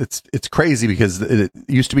times it's crazy because it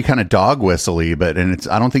used to be kind of dog whistly, I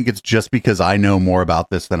don't think it's just because I know more about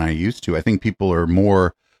this than I used to. I think people are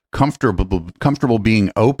more comfortable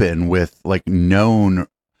being open with like known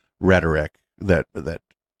rhetoric that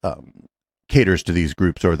caters to these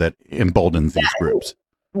groups or that emboldens these groups.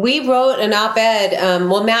 We wrote an op-ed.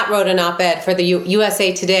 Matt wrote an op-ed for the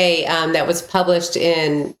USA Today that was published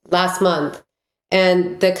in last month.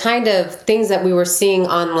 And the kind of things that we were seeing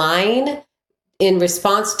online in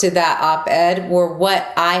response to that op-ed were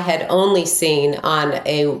what I had only seen on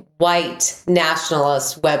a white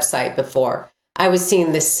nationalist website before. I was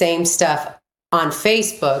seeing the same stuff on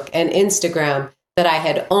Facebook and Instagram that I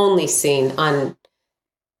had only seen on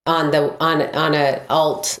a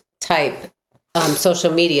alt type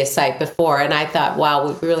social media site before. And I thought, wow,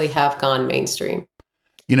 we really have gone mainstream.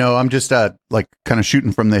 I'm just like kind of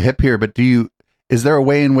shooting from the hip here, but is there a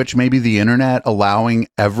way in which maybe the internet allowing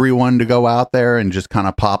everyone to go out there and just kind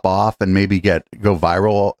of pop off and maybe go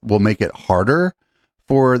viral will make it harder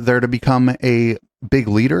for there to become a big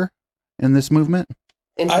leader in this movement?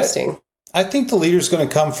 Interesting. I think the leader's going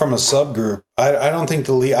to come from a subgroup. I don't think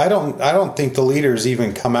I don't think the leaders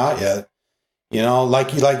even come out yet.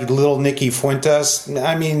 Like little Nicky Fuentes.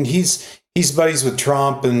 I mean, he's buddies with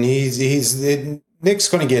Trump, and Nick's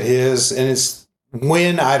going to get his, and it's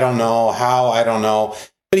when, I don't know, how, I don't know,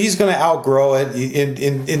 but he's going to outgrow it,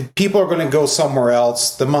 and people are going to go somewhere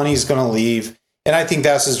else. The money's going to leave, and I think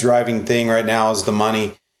that's his driving thing right now is the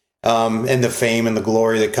money, and the fame and the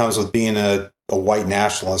glory that comes with being a white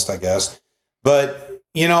nationalist, I guess. But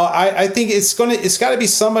I think it's got to be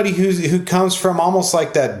somebody who comes from almost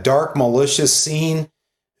like that dark malicious scene,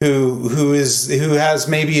 who has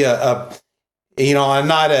maybe I'm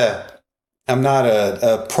not a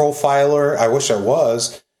profiler. I wish I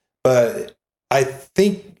was, but I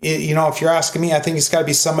think if you're asking me, I think it's got to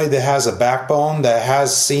be somebody that has a backbone, that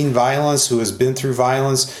has seen violence, who has been through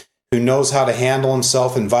violence, who knows how to handle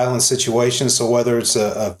himself in violent situations. So whether it's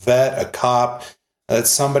a vet, a cop, it's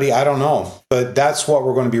somebody, I don't know, but that's what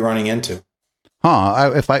we're going to be running into.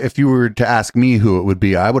 If you were to ask me who it would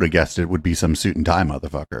be, I would have guessed it would be some suit and tie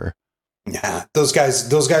motherfucker. Yeah, those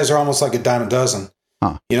guys are almost like a dime a dozen.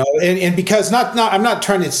 Huh. And because I'm not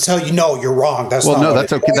trying to tell you, no, you're wrong. That's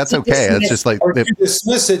okay. That's okay. It's just like to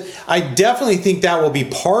dismiss it. I definitely think that will be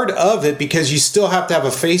part of it, because you still have to have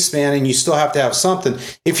a face man, and you still have to have something.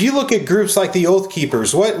 If you look at groups like the Oath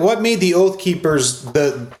Keepers, what made the Oath Keepers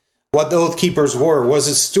what the Oath Keepers were? Was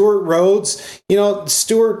it Stuart Rhodes? Who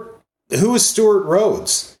was Stuart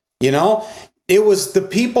Rhodes? It was the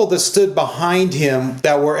people that stood behind him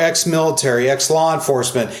that were ex-military, ex-law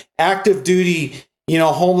enforcement, active duty,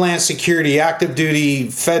 Homeland Security, active duty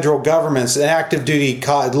federal governments, and active duty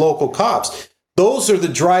local cops. Those are the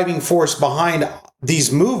driving force behind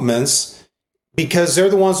these movements, because they're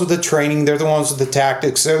the ones with the training, they're the ones with the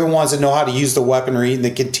tactics, they're the ones that know how to use the weaponry, and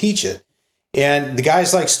they can teach it. And the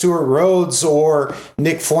guys like Stuart Rhodes or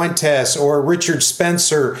Nick Fuentes or Richard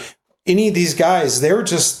Spencer, any of these guys,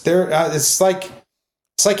 it's like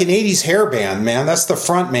an 80s hair band, man. That's the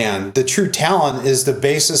front man. The true talent is the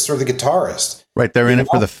bassist or the guitarist. Right. They're in it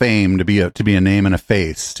for the fame, to be a name and a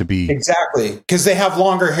face, to be. Exactly. Because they have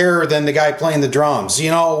longer hair than the guy playing the drums,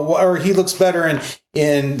 or he looks better in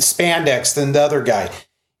spandex than the other guy.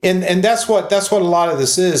 And that's what a lot of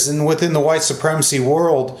this is. And within the white supremacy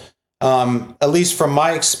world, at least from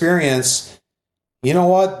my experience, you know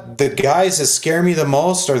what? The guys that scare me the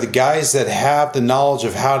most are the guys that have the knowledge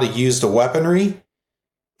of how to use the weaponry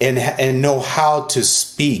and know how to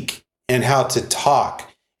speak and how to talk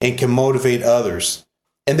and can motivate others.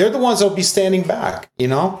 And they're the ones that'll be standing back,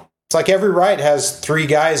 It's like every riot has 3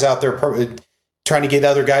 guys out there trying to get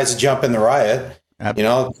other guys to jump in the riot,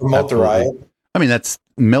 promote the riot. I mean, that's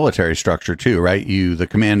military structure too, right? The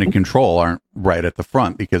command and control aren't right at the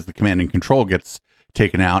front, because the command and control gets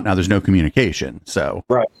taken out. Now there's no communication. So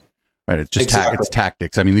right. It's just it's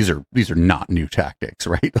tactics. I mean, these are not new tactics,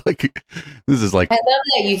 right? Like this is like, I love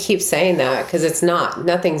that you keep saying that, because it's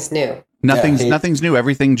nothing's new. Nothing's new.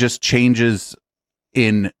 Everything just changes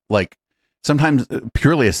in like sometimes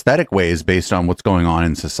purely aesthetic ways based on what's going on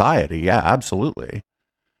in society. Yeah, absolutely.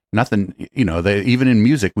 Nothing, even in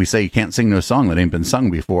music, we say you can't sing no song that ain't been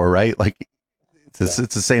sung before, right? Like it's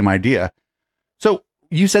the same idea. So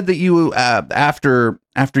you said that you, after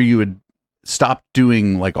you had stopped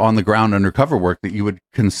doing like on the ground undercover work, that you had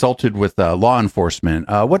consulted with law enforcement.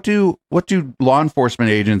 What do law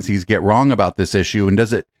enforcement agencies get wrong about this issue? And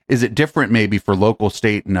is it different maybe for local,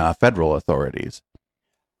 state, and federal authorities?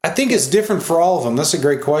 I think it's different for all of them. That's a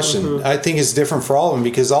great question. Mm-hmm. I think it's different for all of them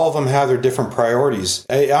because all of them have their different priorities.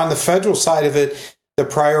 On the federal side of it, the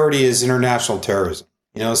priority is international terrorism.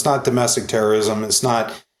 It's not domestic terrorism. It's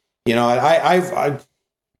not, I've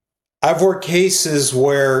worked cases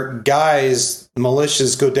where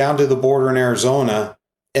militias go down to the border in Arizona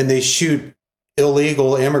and they shoot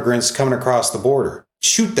illegal immigrants coming across the border.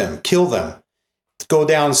 Shoot them, kill them, go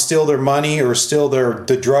down, steal their money or steal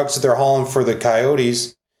the drugs that they're hauling for the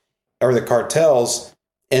coyotes or the cartels,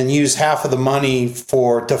 and use half of the money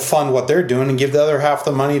to fund what they're doing and give the other half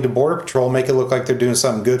the money to Border Patrol, make it look like they're doing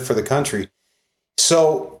something good for the country.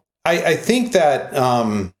 So I think that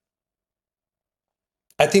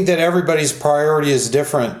everybody's priority is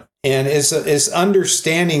different, and is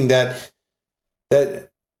understanding that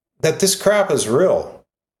this crap is real.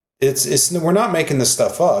 It's we're not making this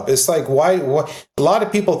stuff up. It's like why a lot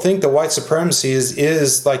of people think that white supremacy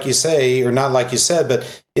is like you say, or not like you said,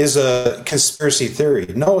 but is a conspiracy theory.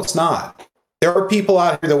 No, it's not. There are people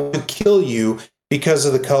out here that will kill you because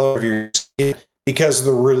of the color of your skin, because of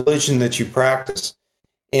the religion that you practice.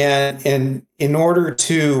 And in order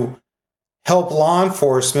to help law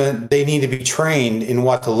enforcement, they need to be trained in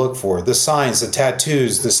what to look for. The signs, the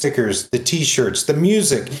tattoos, the stickers, the t-shirts, the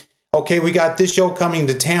music. Okay, we got this show coming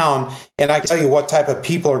to town, and I can tell you what type of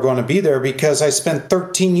people are going to be there because I spent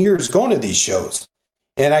 13 years going to these shows.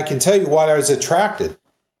 And I can tell you what I was attracted.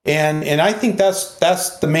 And I think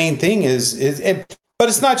that's the main thing but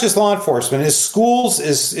it's not just law enforcement. It's schools,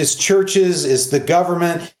 it's churches, it's the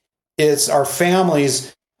government, it's our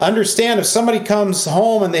families. Understand if somebody comes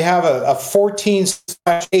home and they have a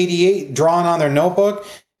 14/88 drawn on their notebook,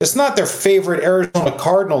 it's not their favorite Arizona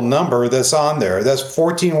Cardinal number that's on there. That's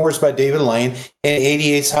 14 Words by David Lane and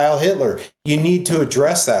 88's Heil Hitler. You need to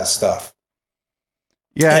address that stuff.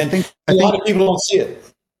 Yeah, and I think a lot of people don't see it.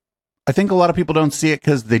 I think a lot of people don't see it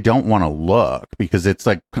because they don't want to look, because it's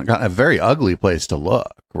like a very ugly place to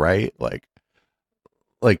look, right? Like,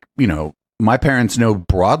 you know, my parents know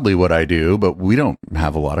broadly what I do, but we don't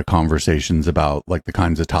have a lot of conversations about like the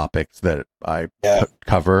kinds of topics that I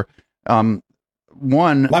cover. My mom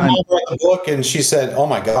read the book and she said, "Oh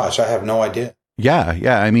my gosh, I have no idea."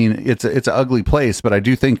 Yeah. I mean, it's an ugly place, but I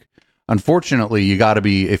do think, unfortunately, you got to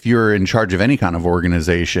be, if you're in charge of any kind of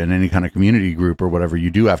organization, any kind of community group or whatever,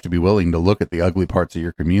 you do have to be willing to look at the ugly parts of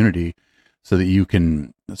your community so that you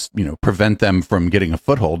can, you know, prevent them from getting a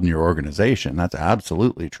foothold in your organization. That's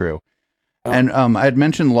absolutely true. And I had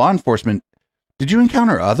mentioned law enforcement. Did you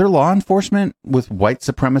encounter other law enforcement with white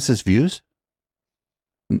supremacist views?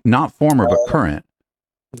 Not former, but current.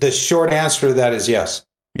 The short answer to that is yes.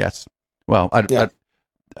 Yes. Well, I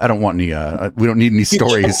don't want any. We don't need any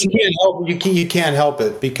stories. You can't help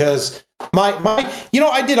it because my. You know,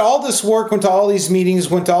 I did all this work, went to all these meetings,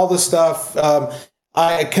 went to all this stuff.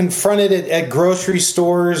 I confronted it at grocery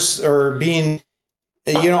stores or being,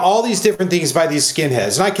 you know, all these different things by these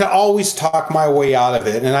skinheads, and I could always talk my way out of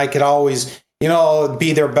it, and I could always, you know,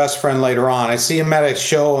 be their best friend later on. I see them at a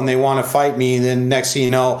show and they want to fight me, and then next thing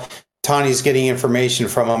you know, Tawni's getting information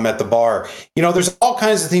from them at the bar. You know, there's all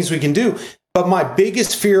kinds of things we can do. But my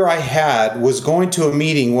biggest fear I had was going to a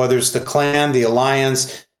meeting, whether it's the Klan, the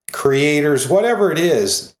Alliance, creators, whatever it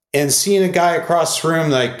is, and seeing a guy across the room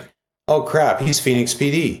like, oh crap, he's Phoenix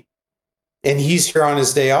PD. And he's here on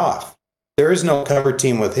his day off. There is no cover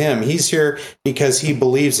team with him. He's here because he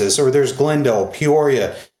believes this. Or there's Glendale,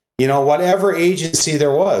 Peoria, you know, whatever agency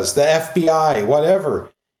there was, the FBI,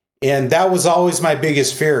 whatever. And that was always my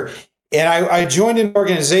biggest fear. And I joined an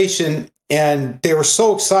organization, and they were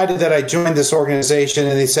so excited that I joined this organization.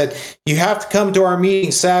 And they said, you have to come to our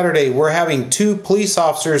meeting Saturday. We're having 2 police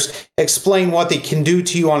officers explain what they can do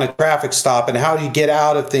to you on a traffic stop and how you get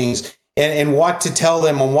out of things and what to tell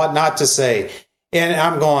them and what not to say. And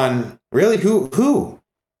I'm going, really? Who?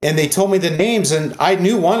 And they told me the names, and I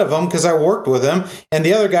knew one of them because I worked with him. And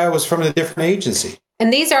the other guy was from a different agency.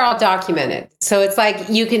 And these are all documented. So it's like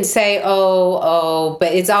you can say, oh,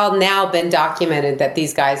 but it's all now been documented that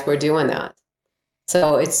these guys were doing that.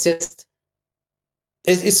 So it's just...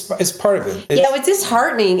 It's part of it. Yeah, it's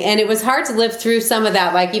disheartening. And it was hard to live through some of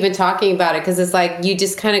that, like even talking about it, because it's like you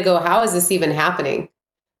just kind of go, how is this even happening?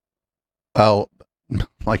 Well,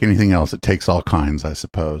 like anything else, it takes all kinds, I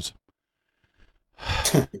suppose.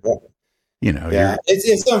 You know, yeah,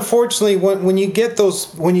 it's unfortunately when you get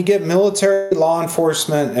military, law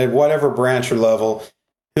enforcement at whatever branch or level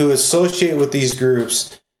who associate with these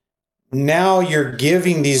groups, now you're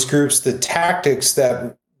giving these groups the tactics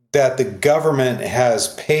that the government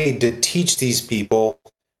has paid to teach these people,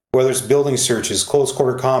 whether it's building searches, close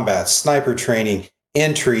quarter combat, sniper training,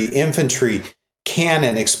 entry, infantry,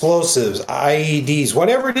 cannon, explosives, IEDs,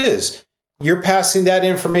 whatever it is. You're passing that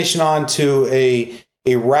information on to a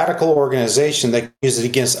radical organization that uses it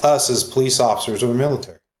against us as police officers or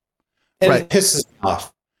military. And right. It pisses me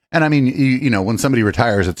off. And I mean, you know, when somebody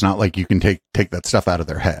retires, it's not like you can take that stuff out of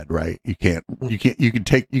their head, right? You can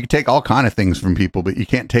take all kind of things from people, but you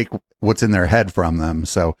can't take what's in their head from them.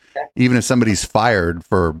 So even if somebody's fired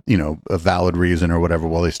for, you know, a valid reason or whatever,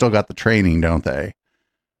 well, they still got the training, don't they?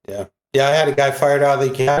 Yeah. Yeah. I had a guy fired out of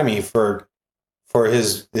the academy for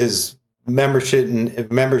his membership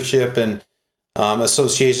and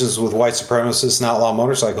associations with white supremacists and outlaw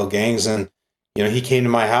motorcycle gangs. And, you know, he came to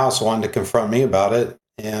my house, wanted to confront me about it.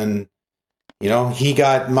 And, you know, he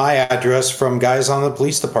got my address from guys on the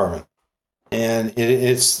police department. And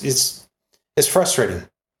it's frustrating.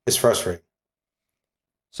 It's frustrating.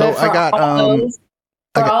 So I got,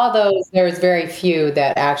 For all those, there's very few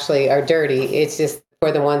that actually are dirty. It's just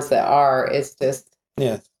for the ones that are, it's just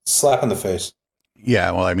slap in the face.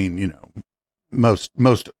 Yeah, well, I mean, most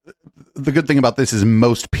the good thing about this is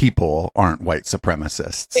most people aren't white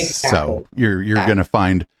supremacists. Exactly. So you're going to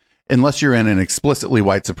find, unless you're in an explicitly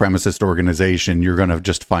white supremacist organization, you're going to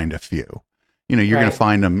just find a few. You're going to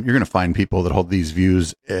find them. You're going to find people that hold these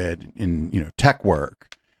views in tech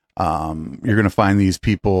work. You're going to find these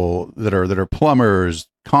people that are plumbers,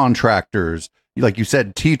 contractors, like you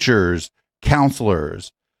said, teachers,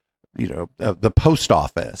 counselors, the post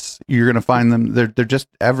office. You're going to find them. They're just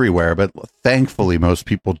everywhere. But thankfully, most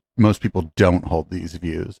people don't hold these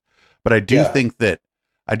views. But I do think that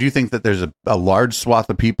there's a large swath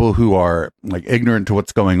of people who are like ignorant to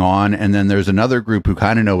what's going on, and then there's another group who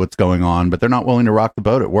kind of know what's going on, but they're not willing to rock the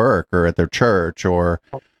boat at work or at their church or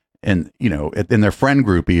in their friend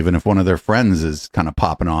group, even if one of their friends is kind of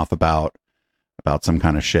popping off about some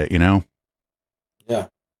kind of shit, Yeah.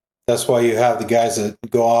 That's why you have the guys that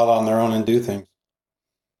go out on their own and do things.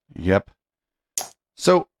 Yep.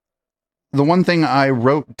 So the one thing I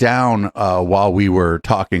wrote down while we were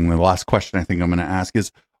talking, the last question I think I'm going to ask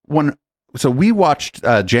is so we watched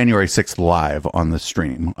January 6th live on the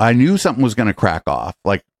stream. I knew something was going to crack off.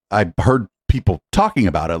 Like I heard people talking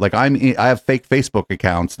about it. Like I have fake Facebook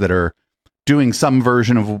accounts that are doing some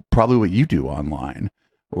version of probably what you do online,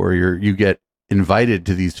 or you get invited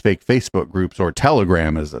to these fake Facebook groups, or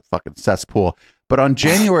Telegram is a fucking cesspool. But on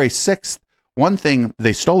January 6th, one thing,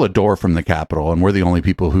 they stole a door from the Capitol, and we're the only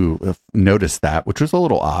people who have noticed that, which was a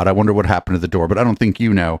little odd. I wonder what happened to the door, but I don't think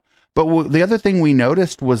you know. But the other thing we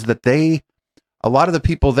noticed was that a lot of the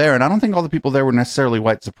people there, and I don't think all the people there were necessarily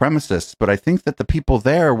white supremacists, but I think that the people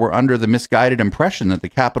there were under the misguided impression that the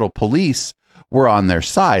Capitol Police were on their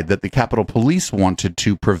side, that the Capitol Police wanted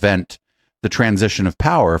to prevent the transition of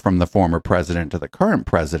power from the former president to the current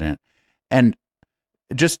president. And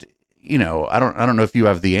just, I don't know if you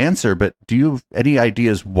have the answer, but do you have any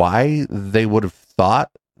ideas why they would have thought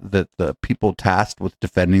that the people tasked with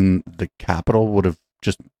defending the Capitol would have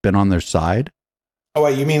just been on their side? Oh,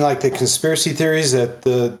 wait, you mean like the conspiracy theories that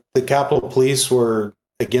the Capitol Police were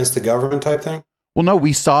against the government type thing? Well, no,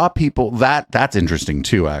 we saw people that's interesting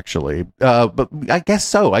too, actually. But I guess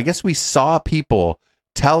so. I guess we saw people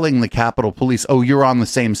telling the Capitol Police, "Oh, you're on the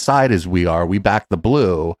same side as we are. We back the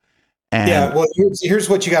blue." And yeah, well, here's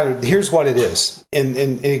what you got to. Here's what it is, and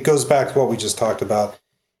it goes back to what we just talked about.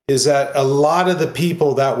 Is that a lot of the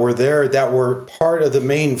people that were there, that were part of the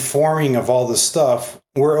main forming of all this stuff,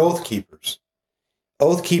 were oath keepers.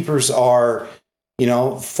 Oath keepers are,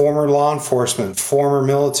 former law enforcement, former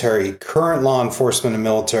military, current law enforcement and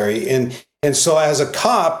military, and so as a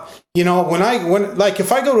cop. When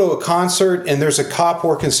if I go to a concert and there's a cop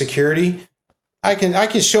working security, I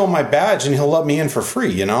can show him my badge and he'll let me in for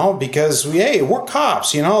free, because we're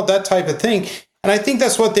cops, that type of thing. And I think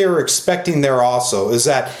that's what they were expecting there also, is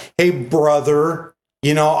that, hey, brother,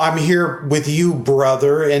 I'm here with you,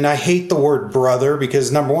 brother. And I hate the word brother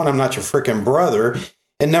because number one, I'm not your freaking brother.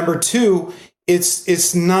 And number two,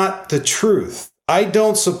 it's not the truth. I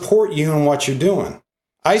don't support you in what you're doing.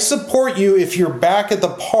 I support you if you're back at the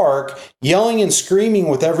park yelling and screaming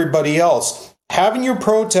with everybody else, having your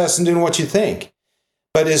protests and doing what you think.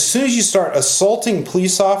 But as soon as you start assaulting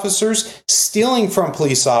police officers, stealing from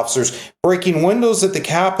police officers, breaking windows at the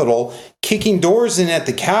Capitol, kicking doors in at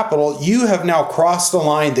the Capitol, you have now crossed the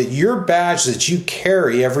line that your badge that you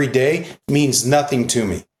carry every day means nothing to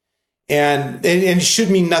me. And it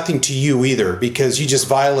should mean nothing to you either, because you just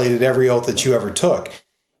violated every oath that you ever took.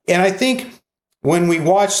 And I think when we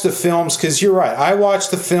watch the films, because you're right, I watch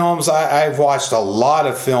the films. I've watched a lot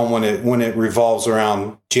of film when it revolves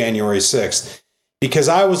around January 6th, because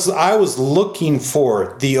I was looking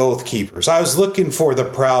for the Oath Keepers. I was looking for the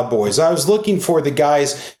Proud Boys. I was looking for the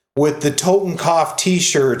guys with the Totenkopf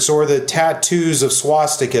T-shirts or the tattoos of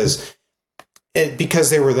swastikas, because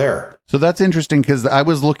they were there. So that's interesting, because I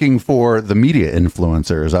was looking for the media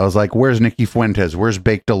influencers. I was like, where's Nikki Fuentes? Where's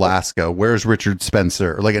Baked Alaska? Where's Richard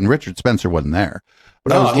Spencer? And Richard Spencer wasn't there.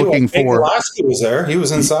 But I was looking for... Alaska was there. He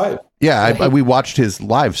was inside. Yeah, we watched his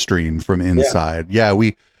live stream from inside. Yeah,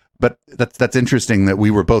 but that's interesting that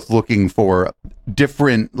we were both looking for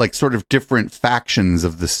different, sort of different factions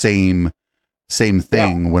of the same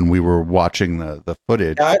thing when we were watching the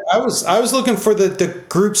footage. I was looking for the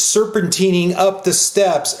group serpentining up the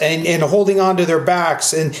steps and holding onto their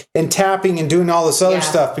backs and tapping and doing all this other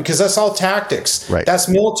stuff, because that's all tactics. Right. That's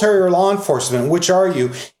military or law enforcement. Which are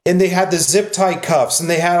you? And they had the zip tie cuffs and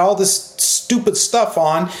they had all this stupid stuff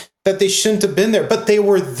on that they shouldn't have been there, but they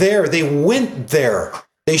were there. They went there.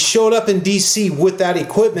 They showed up in DC with that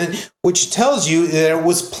equipment, which tells you that it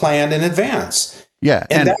was planned in advance. Yeah.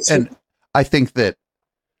 And I think that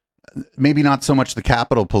maybe not so much the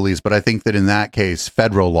Capitol Police, but I think that in that case,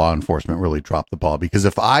 federal law enforcement really dropped the ball, because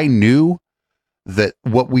if I knew that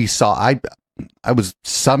what we saw, I was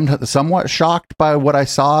somewhat shocked by what I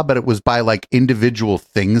saw, but it was by like individual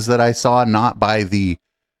things that I saw, not by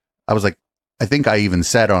I was like, I think I even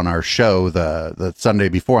said on our show the Sunday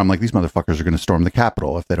before, I'm like, these motherfuckers are going to storm the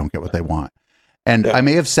Capitol if they don't get what they want. And I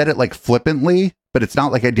may have said it like flippantly, but it's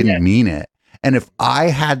not like I didn't mean it. And if I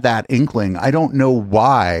had that inkling, I don't know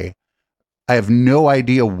why. I have no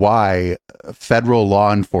idea why federal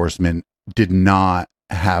law enforcement did not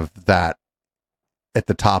have that at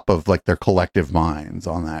the top of like their collective minds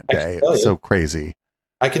on that day. It's so crazy.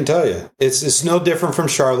 I can tell you, it's no different from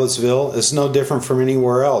Charlottesville. It's no different from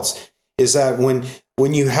anywhere else. Is that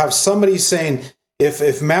when you have somebody saying,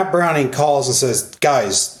 if Matt Browning calls and says,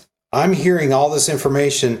 guys, I'm hearing all this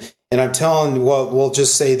information and I'm telling, well, we'll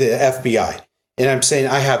just say the FBI, and I'm saying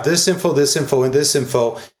I have this info, and this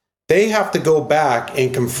info, they have to go back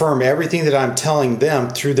and confirm everything that I'm telling them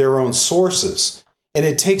through their own sources. And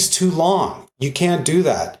it takes too long. You can't do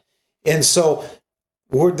that. And so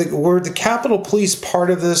were the Capitol Police part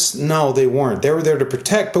of this? No, they weren't. They were there to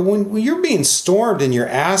protect. But when you're being stormed and your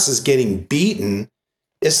ass is getting beaten,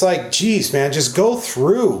 it's like, geez, man, just go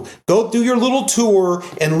do your little tour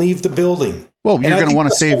and leave the building. Well, you're going to want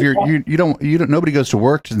to save you don't, nobody goes to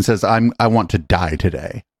work and says, I want to die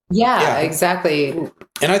today. Yeah, exactly.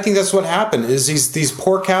 And I think that's what happened is these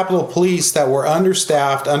poor Capitol Police that were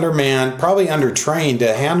understaffed, undermanned, probably undertrained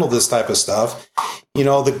to handle this type of stuff. You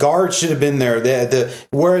know, the guards should have been there.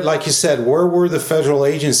 Where, like you said, where were the federal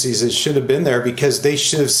agencies that should have been there, because they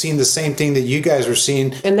should have seen the same thing that you guys were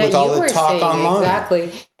seeing and with all the talk online.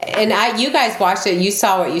 Exactly. And you guys watched it. You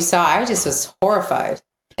saw what you saw. I just was horrified.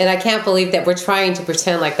 And I can't believe that we're trying to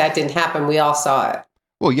pretend like that didn't happen. We all saw it.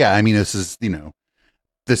 Well, yeah, I mean, this is,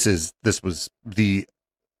 this was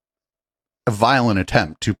a violent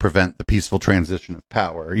attempt to prevent the peaceful transition of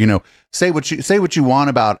power. Say what you want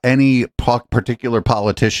about any particular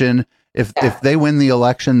politician. If they win the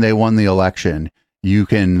election, they won the election.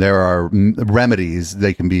 There are remedies.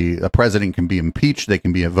 A president can be impeached. They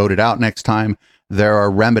can be voted out next time. There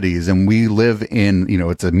are remedies, and we live in,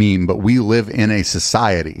 it's a meme, but we live in a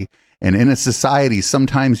society. And in a society,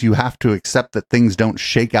 sometimes you have to accept that things don't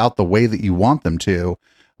shake out the way that you want them to,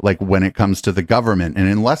 like when it comes to the government. And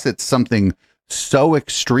unless it's something so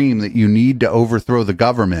extreme that you need to overthrow the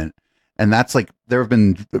government, and that's like, there have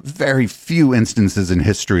been very few instances in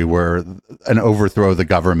history where an overthrow of the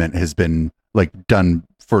government has been like done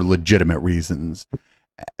for legitimate reasons.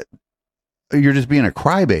 You're just being a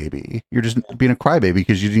crybaby. You're just being a crybaby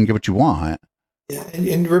because you didn't get what you want.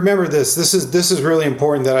 And remember this is really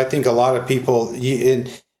important, that I think a lot of people,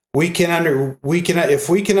 if we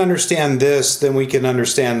can understand this, then we can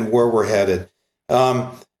understand where we're headed.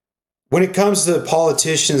 When it comes to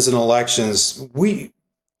politicians and elections, we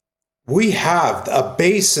have a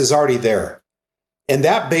base is already there. And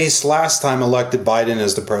that base last time elected Biden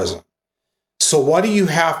as the president. So what do you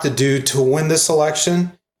have to do to win this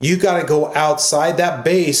election? You got to go outside that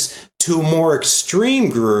base to a more extreme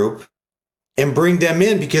group and bring them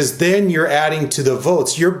in, because then you're adding to the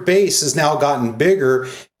votes. Your base has now gotten bigger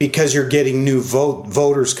because you're getting new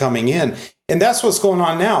voters coming in. And that's what's going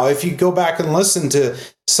on now. If you go back and listen to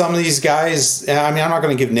some of these guys, I mean, I'm not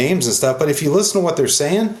going to give names and stuff, but if you listen to what they're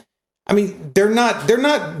saying, I mean, they're not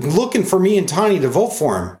looking for me and Tawni to vote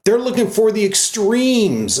for him. They're looking for the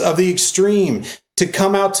extremes of the extreme to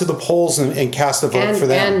come out to the polls and cast a vote for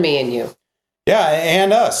them. And me and you. Yeah,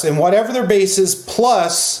 and us. And whatever their base is,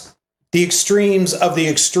 plus the extremes of the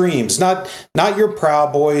extremes. Not your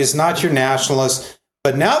Proud Boys, not your nationalists,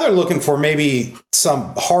 but now they're looking for maybe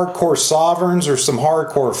some hardcore sovereigns or some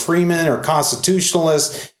hardcore freemen or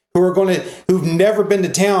constitutionalists who've never been to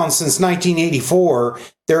town since 1984.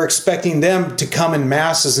 They're expecting them to come in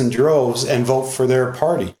masses and droves and vote for their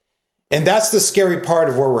party. And that's the scary part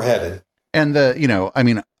of where we're headed. And the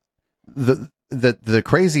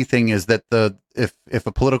crazy thing is that if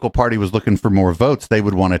a political party was looking for more votes, they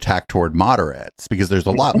would want to tack toward moderates, because there's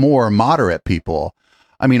a lot more moderate people.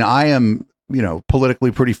 I mean, I am,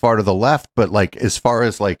 politically pretty far to the left, but like, as far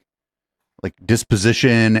as like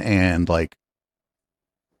disposition and like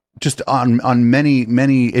just on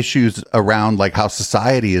many issues around like how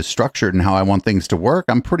society is structured and how I want things to work,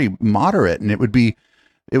 I'm pretty moderate. And it would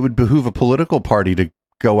behoove a political party to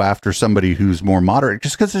go after somebody who's more moderate,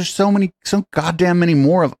 just because there's so goddamn many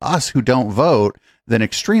more of us who don't vote than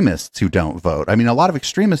extremists who don't vote. I mean, a lot of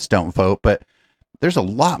extremists don't vote, but there's a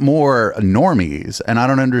lot more normies, and I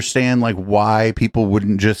don't understand like why people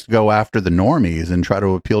wouldn't just go after the normies and try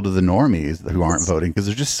to appeal to the normies who aren't voting, because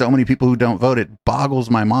there's just so many people who don't vote. It boggles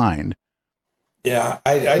my mind. Yeah,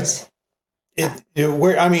 I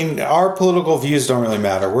mean, our political views don't really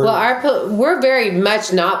matter. We're very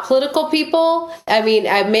much not political people. I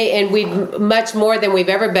mean, we much more than we've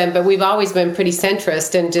ever been, but we've always been pretty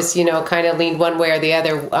centrist and just, kind of leaned one way or the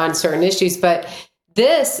other on certain issues. But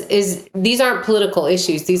these aren't political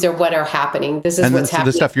issues. These are what are happening. This is what's happening.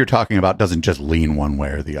 The stuff you're talking about doesn't just lean one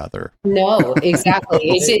way or the other. No, exactly.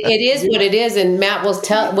 It is what it is. And Matt will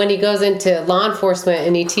tell when he goes into law enforcement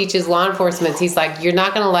and he teaches law enforcement, he's like, you're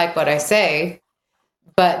not going to like what I say,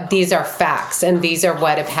 but these are facts and these are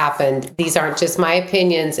what have happened. These aren't just my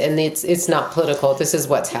opinions, and it's not political. This is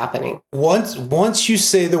what's happening. Once you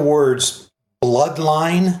say the words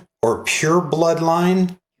bloodline or pure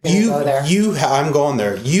bloodline, I'm going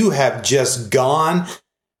there. You have just gone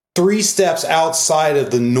 3 steps outside of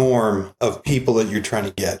the norm of people that you're trying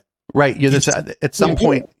to get. Right. At some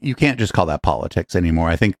point, you can't just call that politics anymore.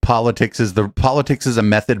 I think politics is a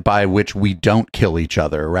method by which we don't kill each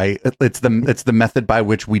other. Right. It's the method by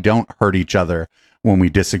which we don't hurt each other when we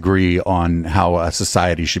disagree on how a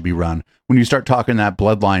society should be run. When you start talking that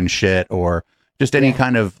bloodline shit or just any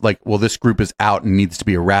kind of like, well, this group is out and needs to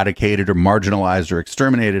be eradicated or marginalized or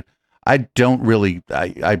exterminated, I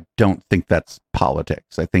don't think that's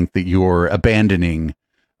politics. I think that you're abandoning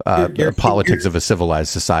politics of a civilized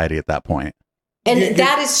society at that point. And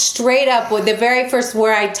that is straight up with the very first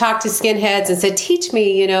where I talked to skinheads and said, teach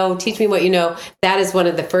me what you know. That is one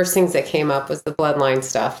of the first things that came up was the bloodline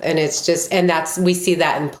stuff. And it's just, we see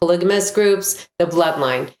that in polygamous groups, the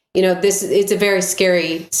bloodline. It's a very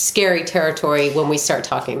scary, scary territory when we start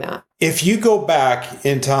talking that. If you go back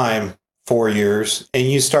in time 4 years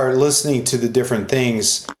and you start listening to the different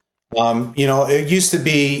things, it used to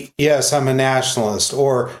be, yes, I'm a nationalist,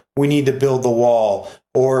 or we need to build the wall,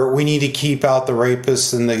 or we need to keep out the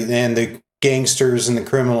rapists and the gangsters and the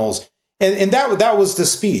criminals. And that was the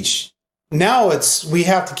speech. Now we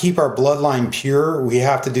have to keep our bloodline pure. We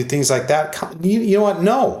have to do things like that. You know what?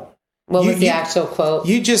 No. What was the actual quote?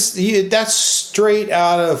 That's straight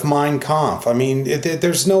out of Mein Kampf. I mean,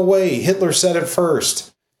 there's no way. Hitler said it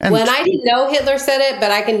first. And I didn't know Hitler said it,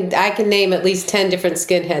 but I can name at least 10 different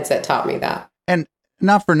skinheads that taught me that. And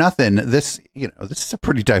not for nothing, this is a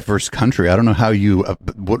pretty diverse country. I don't know how you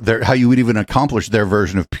would even accomplish their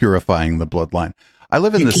version of purifying the bloodline. I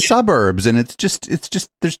live in the suburbs, and I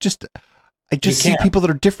just see people that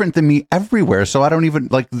are different than me everywhere. So I don't even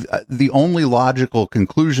the only logical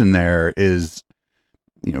conclusion there is,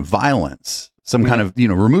 violence, some kind of,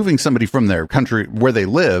 removing somebody from their country where they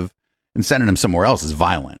live and sending them somewhere else is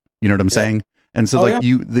violent. You know what I'm saying? And so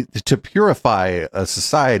to purify a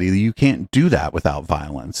society, you can't do that without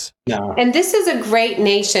violence. No. And this is a great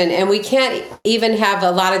nation, and we can't even have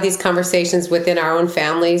a lot of these conversations within our own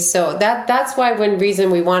families. So that's why one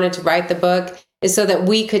reason we wanted to write the book is so that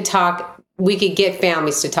we could talk, we could get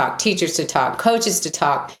families to talk, teachers to talk, coaches to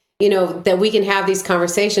talk, that we can have these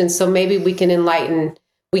conversations. So maybe we can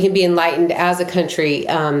be enlightened as a country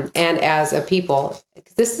and as a people.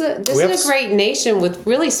 This is a great nation with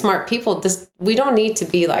really smart people. We don't need to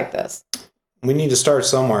be like this. We need to start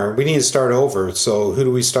somewhere. We need to start over. So who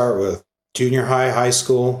do we start with? Junior high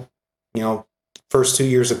school, first 2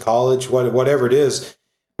 years of college, whatever it is.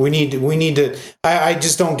 We need to, I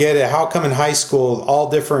just don't get it. How come in high school, all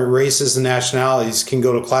different races and nationalities can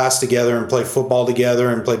go to class together and play football together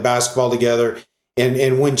and play basketball together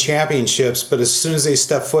and win championships, but as soon as they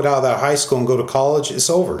step foot out of that high school and go to college, it's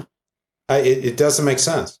over. It doesn't make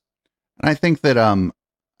sense. And I think that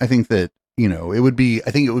it would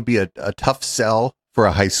be a tough sell for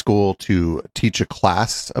a high school to teach a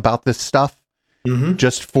class about this stuff,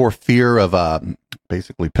 just for fear of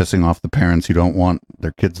basically pissing off the parents who don't want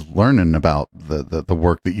their kids learning about the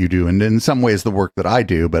work that you do, and in some ways the work that I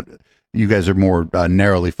do. But you guys are more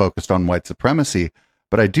narrowly focused on white supremacy.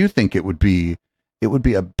 But I do think it would be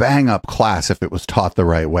a bang up class if it was taught the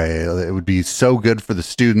right way. It would be so good for the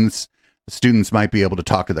students. The students might be able to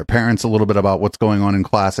talk to their parents a little bit about what's going on in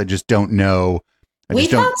class. I just don't know.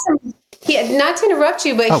 We've had some. Not to interrupt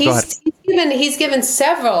you, but he's given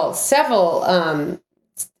several seminars.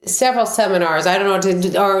 I don't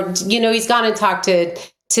know, he's gone and talked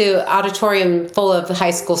to auditorium full of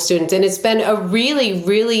high school students, and it's been a really,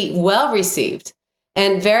 really well received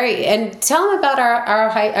and tell them about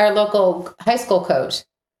our local high school coach.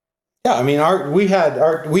 Yeah, I mean, we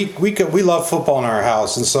love football in our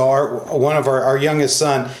house, and so one of our youngest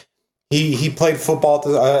son, he played football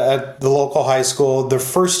at the local high school. The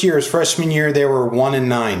first year, his freshman year, they were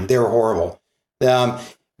 1-9. They were horrible.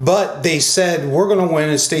 But they said, we're going to win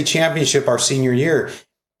a state championship our senior year.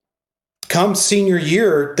 Come senior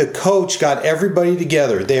year, the coach got everybody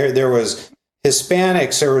together. There was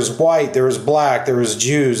Hispanics, there was white, there was black, there was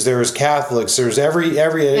Jews, there was Catholics, there was every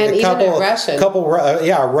and a couple,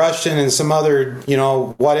 Russian and some other,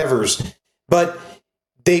 whatevers. But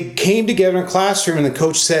they came together in a classroom, and the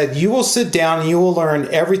coach said, you will sit down and you will learn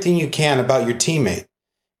everything you can about your teammate.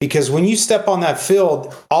 Because when you step on that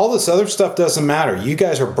field, all this other stuff doesn't matter. You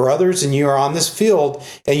guys are brothers, and you are on this field,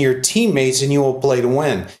 and you're teammates, and you will play to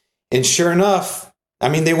win. And sure enough, I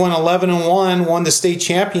mean, they won 11-1, won the state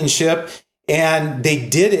championship, and they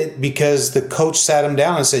did it because the coach sat them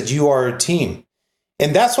down and said, you are a team.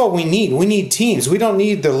 And that's what we need. We need teams. We don't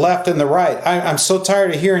need the left and the right. I'm so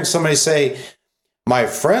tired of hearing somebody say, my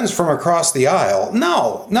friends from across the aisle.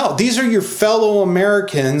 No, these are your fellow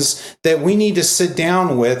Americans that we need to sit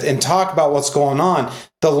down with and talk about what's going on.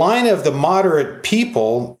 The line of the moderate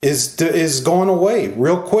people is going away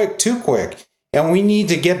real quick, too quick. And we need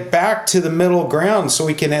to get back to the middle ground so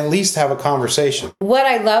we can at least have a conversation. What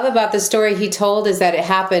I love about the story he told is that it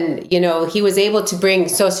happened, he was able to bring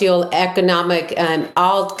socioeconomic and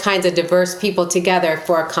all kinds of diverse people together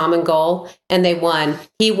for a common goal, and they won.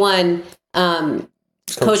 He won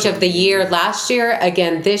Coach of the Year last year,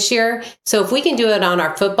 again this year. So if we can do it on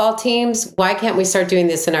our football teams, why can't we start doing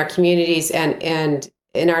this in our communities and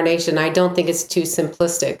in our nation? I don't think it's too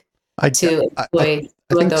simplistic to employ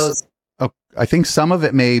those. I think some of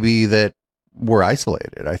it may be that we're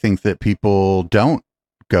isolated. I think that people don't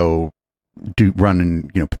go run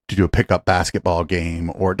and, to do a pickup basketball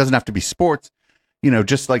game, or it doesn't have to be sports,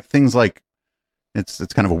 just like things like, it's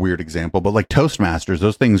kind of a weird example, but like Toastmasters,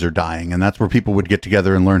 those things are dying. And that's where people would get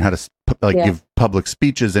together and learn how to give public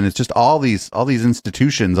speeches. And it's just all these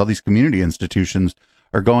institutions, all these community institutions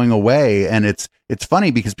are going away. And it's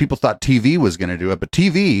funny because people thought TV was going to do it, but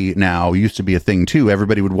TV now used to be a thing too.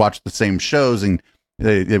 Everybody would watch the same shows, and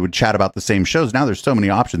they would chat about the same shows. Now there's so many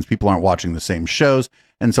options. People aren't watching the same shows.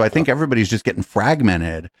 And so I think everybody's just getting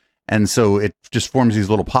fragmented. And so it just forms these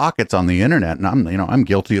little pockets on the internet. And I'm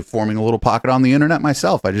guilty of forming a little pocket on the internet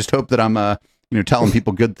myself. I just hope that I'm, telling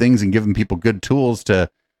people good things and giving people good tools to,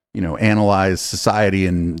 analyze society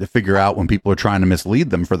and figure out when people are trying to mislead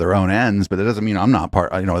them for their own ends. But it doesn't mean I'm not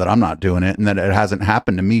that I'm not doing it, and that it hasn't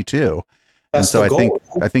happened to me too. That's and so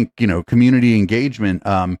I think, community engagement,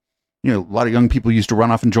 a lot of young people used to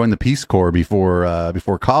run off and join the Peace Corps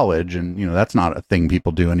before college. And, that's not a thing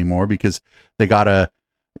people do anymore because the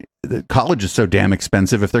college is so damn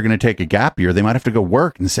expensive. If they're going to take a gap year, they might have to go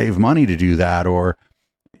work and save money to do that. Or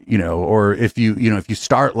if you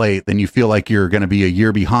start late, then you feel like you're going to be a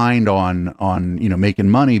year behind on making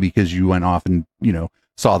money because you went off and,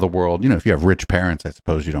 saw the world. If you have rich parents, I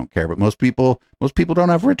suppose you don't care, but most people don't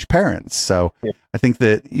have rich parents. So yeah. I think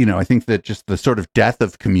that just the sort of death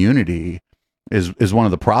of community is one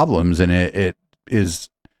of the problems. And it is,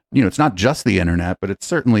 it's not just the internet, but it's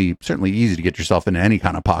certainly easy to get yourself into any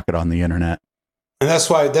kind of pocket on the internet. And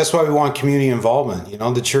that's why we want community involvement.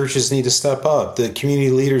 The churches need to step up. The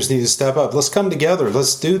community leaders need to step up. Let's come together.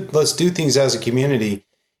 Let's do things as a community.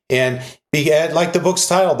 And like the book's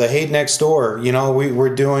title, The Hate Next Door.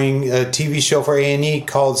 We're doing a TV show for A&E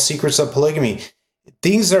called Secrets of Polygamy.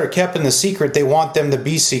 Things that are kept in the secret, they want them to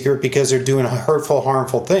be secret because they're doing hurtful,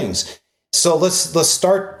 harmful things. So let's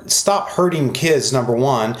stop hurting kids, number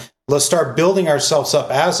one. Let's start building ourselves up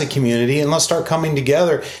as a community, and let's start coming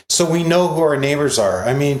together so we know who our neighbors are.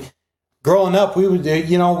 I mean, growing up, we would,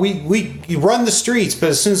 we run the streets, but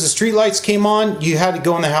as soon as the street lights came on, you had to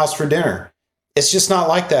go in the house for dinner. It's just not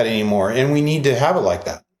like that anymore, and we need to have it like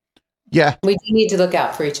that. Yeah. We do need to look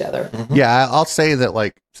out for each other. Mm-hmm. Yeah, I'll say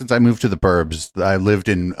that, since I moved to the burbs, I lived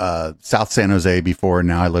in South San Jose before, and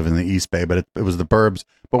now I live in the East Bay, but it was the burbs.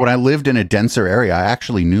 But when I lived in a denser area, I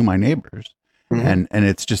actually knew my neighbors. Mm-hmm. And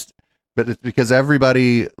it's just, but it's because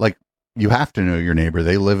everybody, you have to know your neighbor.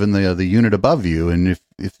 They live in the unit above you. And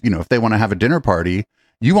if they want to have a dinner party,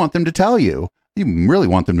 you want them to tell you. You really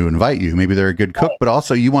want them to invite you. Maybe they're a good cook, but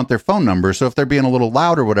also you want their phone number. So if they're being a little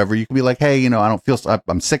loud or whatever, you can be like, hey, I don't feel,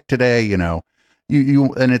 I'm sick today, and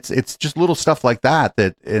it's just little stuff like that,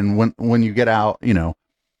 and when you get out,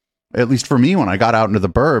 at least for me, when I got out into the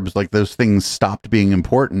burbs, those things stopped being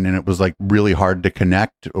important, and it was really hard to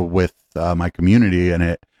connect with my community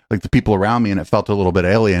and the people around me, and it felt a little bit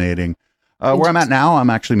alienating. Where I'm at now, I'm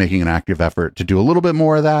actually making an active effort to do a little bit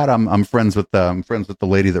more of that. I'm friends with the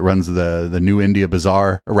lady that runs the New India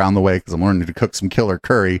Bazaar around the way because I'm learning to cook some killer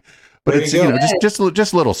curry. But it's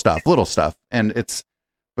just little stuff, and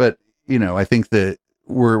I think that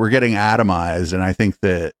we're getting atomized, and I think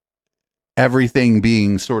that everything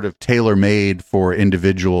being sort of tailor made for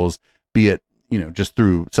individuals, be it, just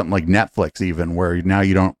through something like Netflix, even, where now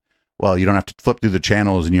you don't have to flip through the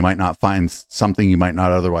channels and you might not find something you might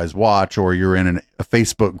not otherwise watch, or you're in a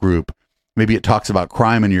Facebook group. Maybe it talks about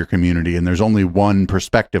crime in your community and there's only one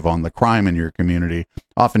perspective on the crime in your community.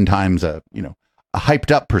 Oftentimes a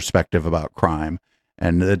hyped up perspective about crime.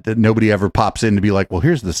 And that nobody ever pops in to be like, well,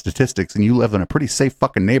 here's the statistics, and you live in a pretty safe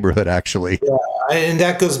fucking neighborhood, actually. Yeah, and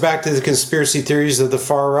that goes back to the conspiracy theories of the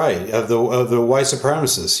far right, of the white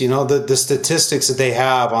supremacists. The statistics that they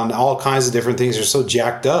have on all kinds of different things are so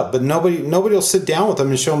jacked up, but nobody will sit down with them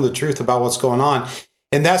and show them the truth about what's going on.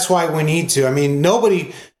 And that's why we need to. I mean,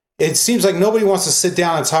 it seems like nobody wants to sit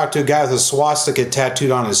down and talk to a guy with a swastika tattooed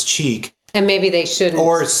on his cheek. And maybe they shouldn't.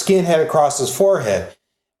 Or a skinhead across his forehead.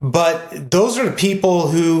 But those are the people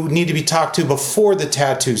who need to be talked to before the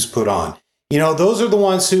tattoo's put on. Those are the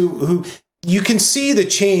ones who you can see the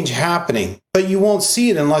change happening, but you won't see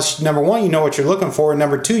it unless, number one, you know what you're looking for, and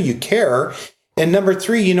number two, you care, and number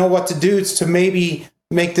three, you know what to do to maybe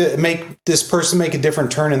make this person make a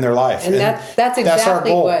different turn in their life. And that's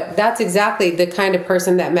exactly the kind of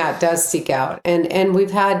person that Matt does seek out, and we've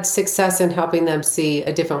had success in helping them see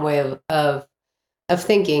a different way of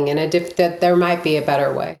thinking, and that there might be a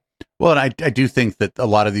better way. Well, and I do think that a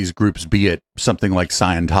lot of these groups, be it something like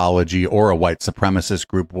Scientology or a white supremacist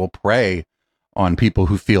group, will prey on people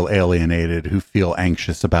who feel alienated, who feel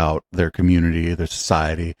anxious about their community, their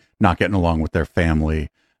society, not getting along with their family,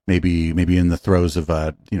 maybe in the throes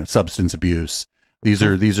of substance abuse. These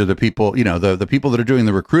are the people, the people that are doing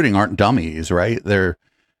the recruiting aren't dummies, right? They're,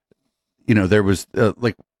 there was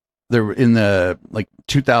there in the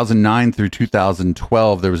 2009 through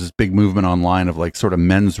 2012, there was this big movement online of sort of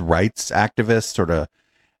men's rights activists,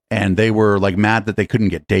 and they were mad that they couldn't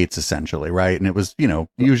get dates, essentially, right? And it was,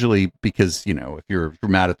 usually because, if you're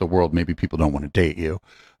mad at the world, maybe people don't want to date you.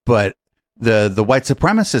 But the white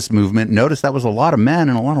supremacist movement noticed that was a lot of men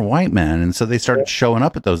and a lot of white men, and so they started showing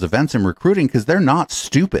up at those events and recruiting, because they're not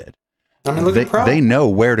stupid. I mean, look at Proud. They know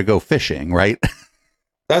where to go fishing, right?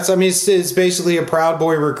 It's basically a Proud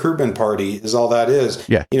Boy recruitment party is all that is.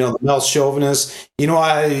 Yeah. The male chauvinists,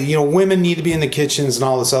 women need to be in the kitchens and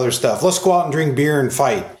all this other stuff. Let's go out and drink beer and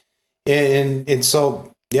fight. And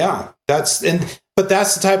so, yeah, but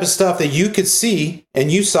that's the type of stuff that you could see, and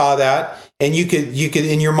you saw that, and you could,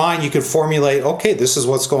 in your mind, you could formulate, okay, this is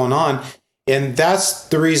what's going on. And that's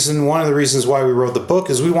one of the reasons why we wrote the book,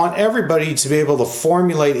 is we want everybody to be able to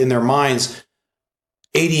formulate in their minds,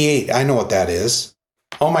 88, I know what that is.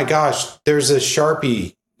 Oh my gosh, there's a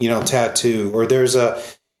Sharpie, tattoo, or there's a,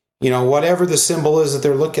 whatever the symbol is that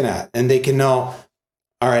they're looking at, and they can know,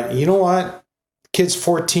 all right, you know what? Kid's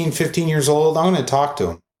 14, 15 years old. I'm going to talk to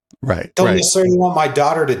him. Right. Don't necessarily want my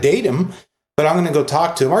daughter to date him, but I'm going to go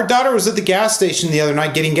talk to him. Our daughter was at the gas station the other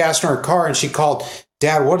night getting gas in her car, and she called,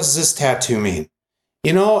 Dad, what does this tattoo mean?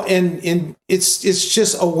 And it's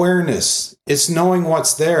just awareness. It's knowing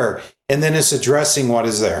what's there, and then it's addressing what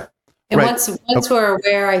is there. And once we're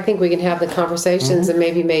aware, I think we can have the conversations and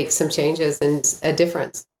maybe make some changes and a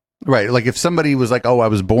difference. Right. Like if somebody was like, oh, I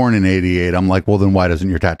was born in 88, I'm like, well, then why doesn't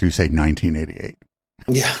your tattoo say 1988?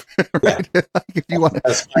 Yeah. Right.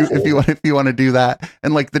 If you want to do that.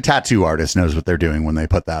 And the tattoo artist knows what they're doing when they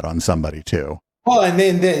put that on somebody too. Well, and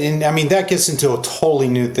then I mean, that gets into a totally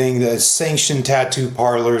new thing, the sanctioned tattoo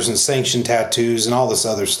parlors and sanctioned tattoos and all this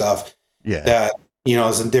other stuff. Yeah. That,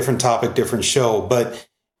 is a different topic, different show. But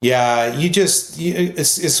yeah,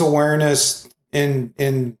 it's awareness, and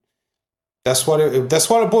that's what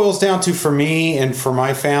it boils down to for me and for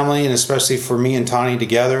my family, and especially for me and Tawni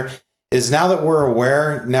together, is now that we're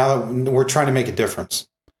aware, now that we're trying to make a difference.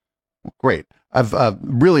 Great. I've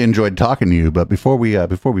really enjoyed talking to you, but before we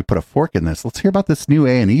put a fork in this, let's hear about this new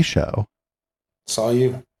A&E show. Saw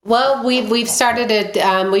you. Well, we've started it.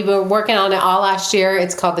 We were working on it all last year.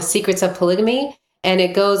 It's called The Secrets of Polygamy. And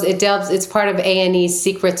it's part of A&E's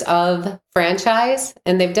Secrets of franchise.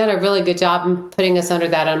 And they've done a really good job in putting us under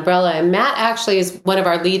that umbrella. And Matt actually is one of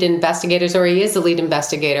our lead investigators, or he is the lead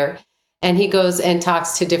investigator. And he goes and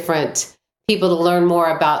talks to different people to learn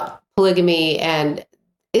more about polygamy. And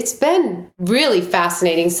it's been really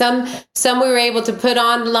fascinating. Some we were able to put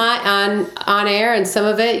on air, and some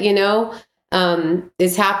of it,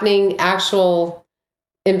 is happening, actual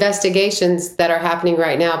investigations that are happening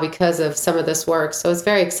right now because of some of this work. So it's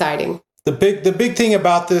very exciting. The big thing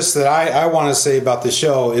about this that I want to say about the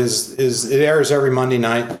show is it airs every Monday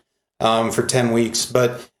night for 10 weeks.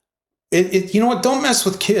 But it don't mess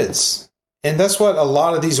with kids. And that's what a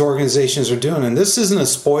lot of these organizations are doing. And this isn't a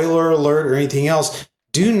spoiler alert or anything else.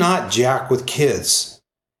 Do not jack with kids.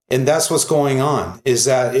 And that's what's going on, is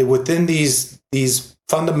that within these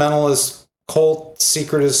fundamentalist, cult,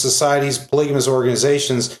 secretist societies, polygamous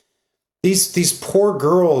organizations, these poor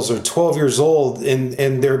girls are 12 years old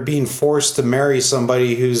and they're being forced to marry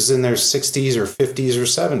somebody who's in their 60s or 50s or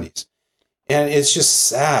 70s. And it's just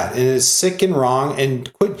sad and it's sick and wrong.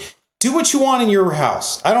 And do what you want in your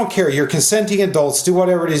house. I don't care. You're consenting adults. Do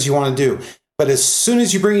whatever it is you want to do. But as soon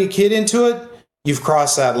as you bring a kid into it, you've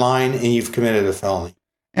crossed that line and you've committed a felony.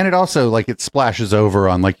 And it also, like, it splashes over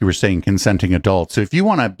on, like you were saying, consenting adults. So if you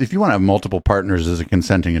want to have multiple partners as a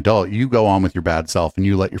consenting adult, you go on with your bad self and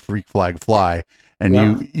you let your freak flag fly,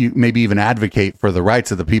 and you maybe even advocate for the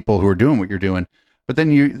rights of the people who are doing what you're doing. But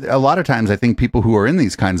then a lot of times, I think people who are in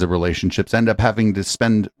these kinds of relationships end up having to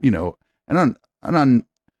spend, an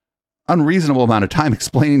unreasonable amount of time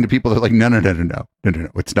explaining to people that, like, no,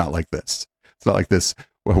 it's not like this. It's not like this.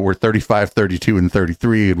 Well, we're 35, 32, and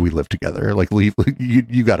 33, and we live together. Like,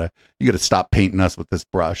 you gotta stop painting us with this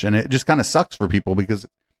brush. And it just kind of sucks for people because,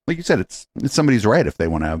 like you said, it's somebody's right if they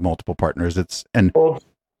want to have multiple partners. Having the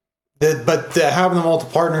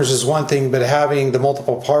multiple partners is one thing, but having the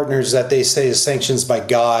multiple partners that they say is sanctioned by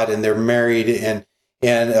God and they're married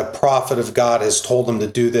and a prophet of God has told them to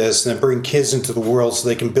do this and bring kids into the world so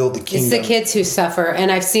they can build the kingdom. It's the kids who suffer,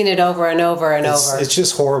 and I've seen it over and over and over. It's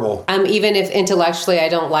just horrible. Even if intellectually I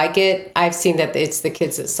don't like it, I've seen that it's the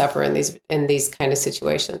kids that suffer in these kind of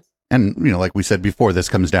situations. And, like we said before, this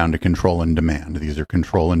comes down to control and demand. These are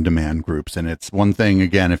control and demand groups. And it's one thing,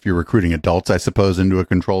 again, if you're recruiting adults, I suppose, into a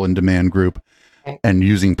control and demand group and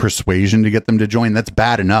using persuasion to get them to join, that's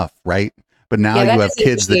bad enough, right? But now you have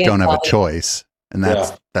kids that don't have a choice. And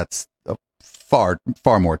that's far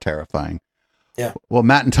more terrifying. Yeah. Well,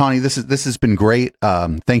 Matt and Tawni, this has been great.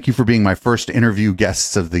 Thank you for being my first interview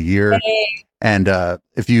guests of the year. Hey. And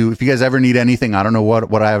if you guys ever need anything, I don't know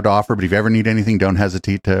what I have to offer, but if you ever need anything, don't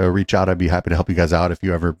hesitate to reach out. I'd be happy to help you guys out. If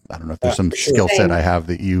you ever, I don't know if there's some skill set I have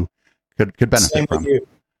that you could benefit Same from. With you.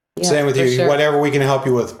 Yeah, Same with you. Sure. Whatever we can help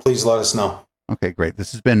you with, please let us know. Okay, great.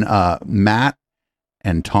 This has been Matt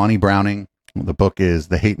and Tawni Browning. The book is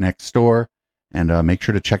The Hate Next Door. And make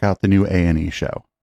sure to check out the new A&E show.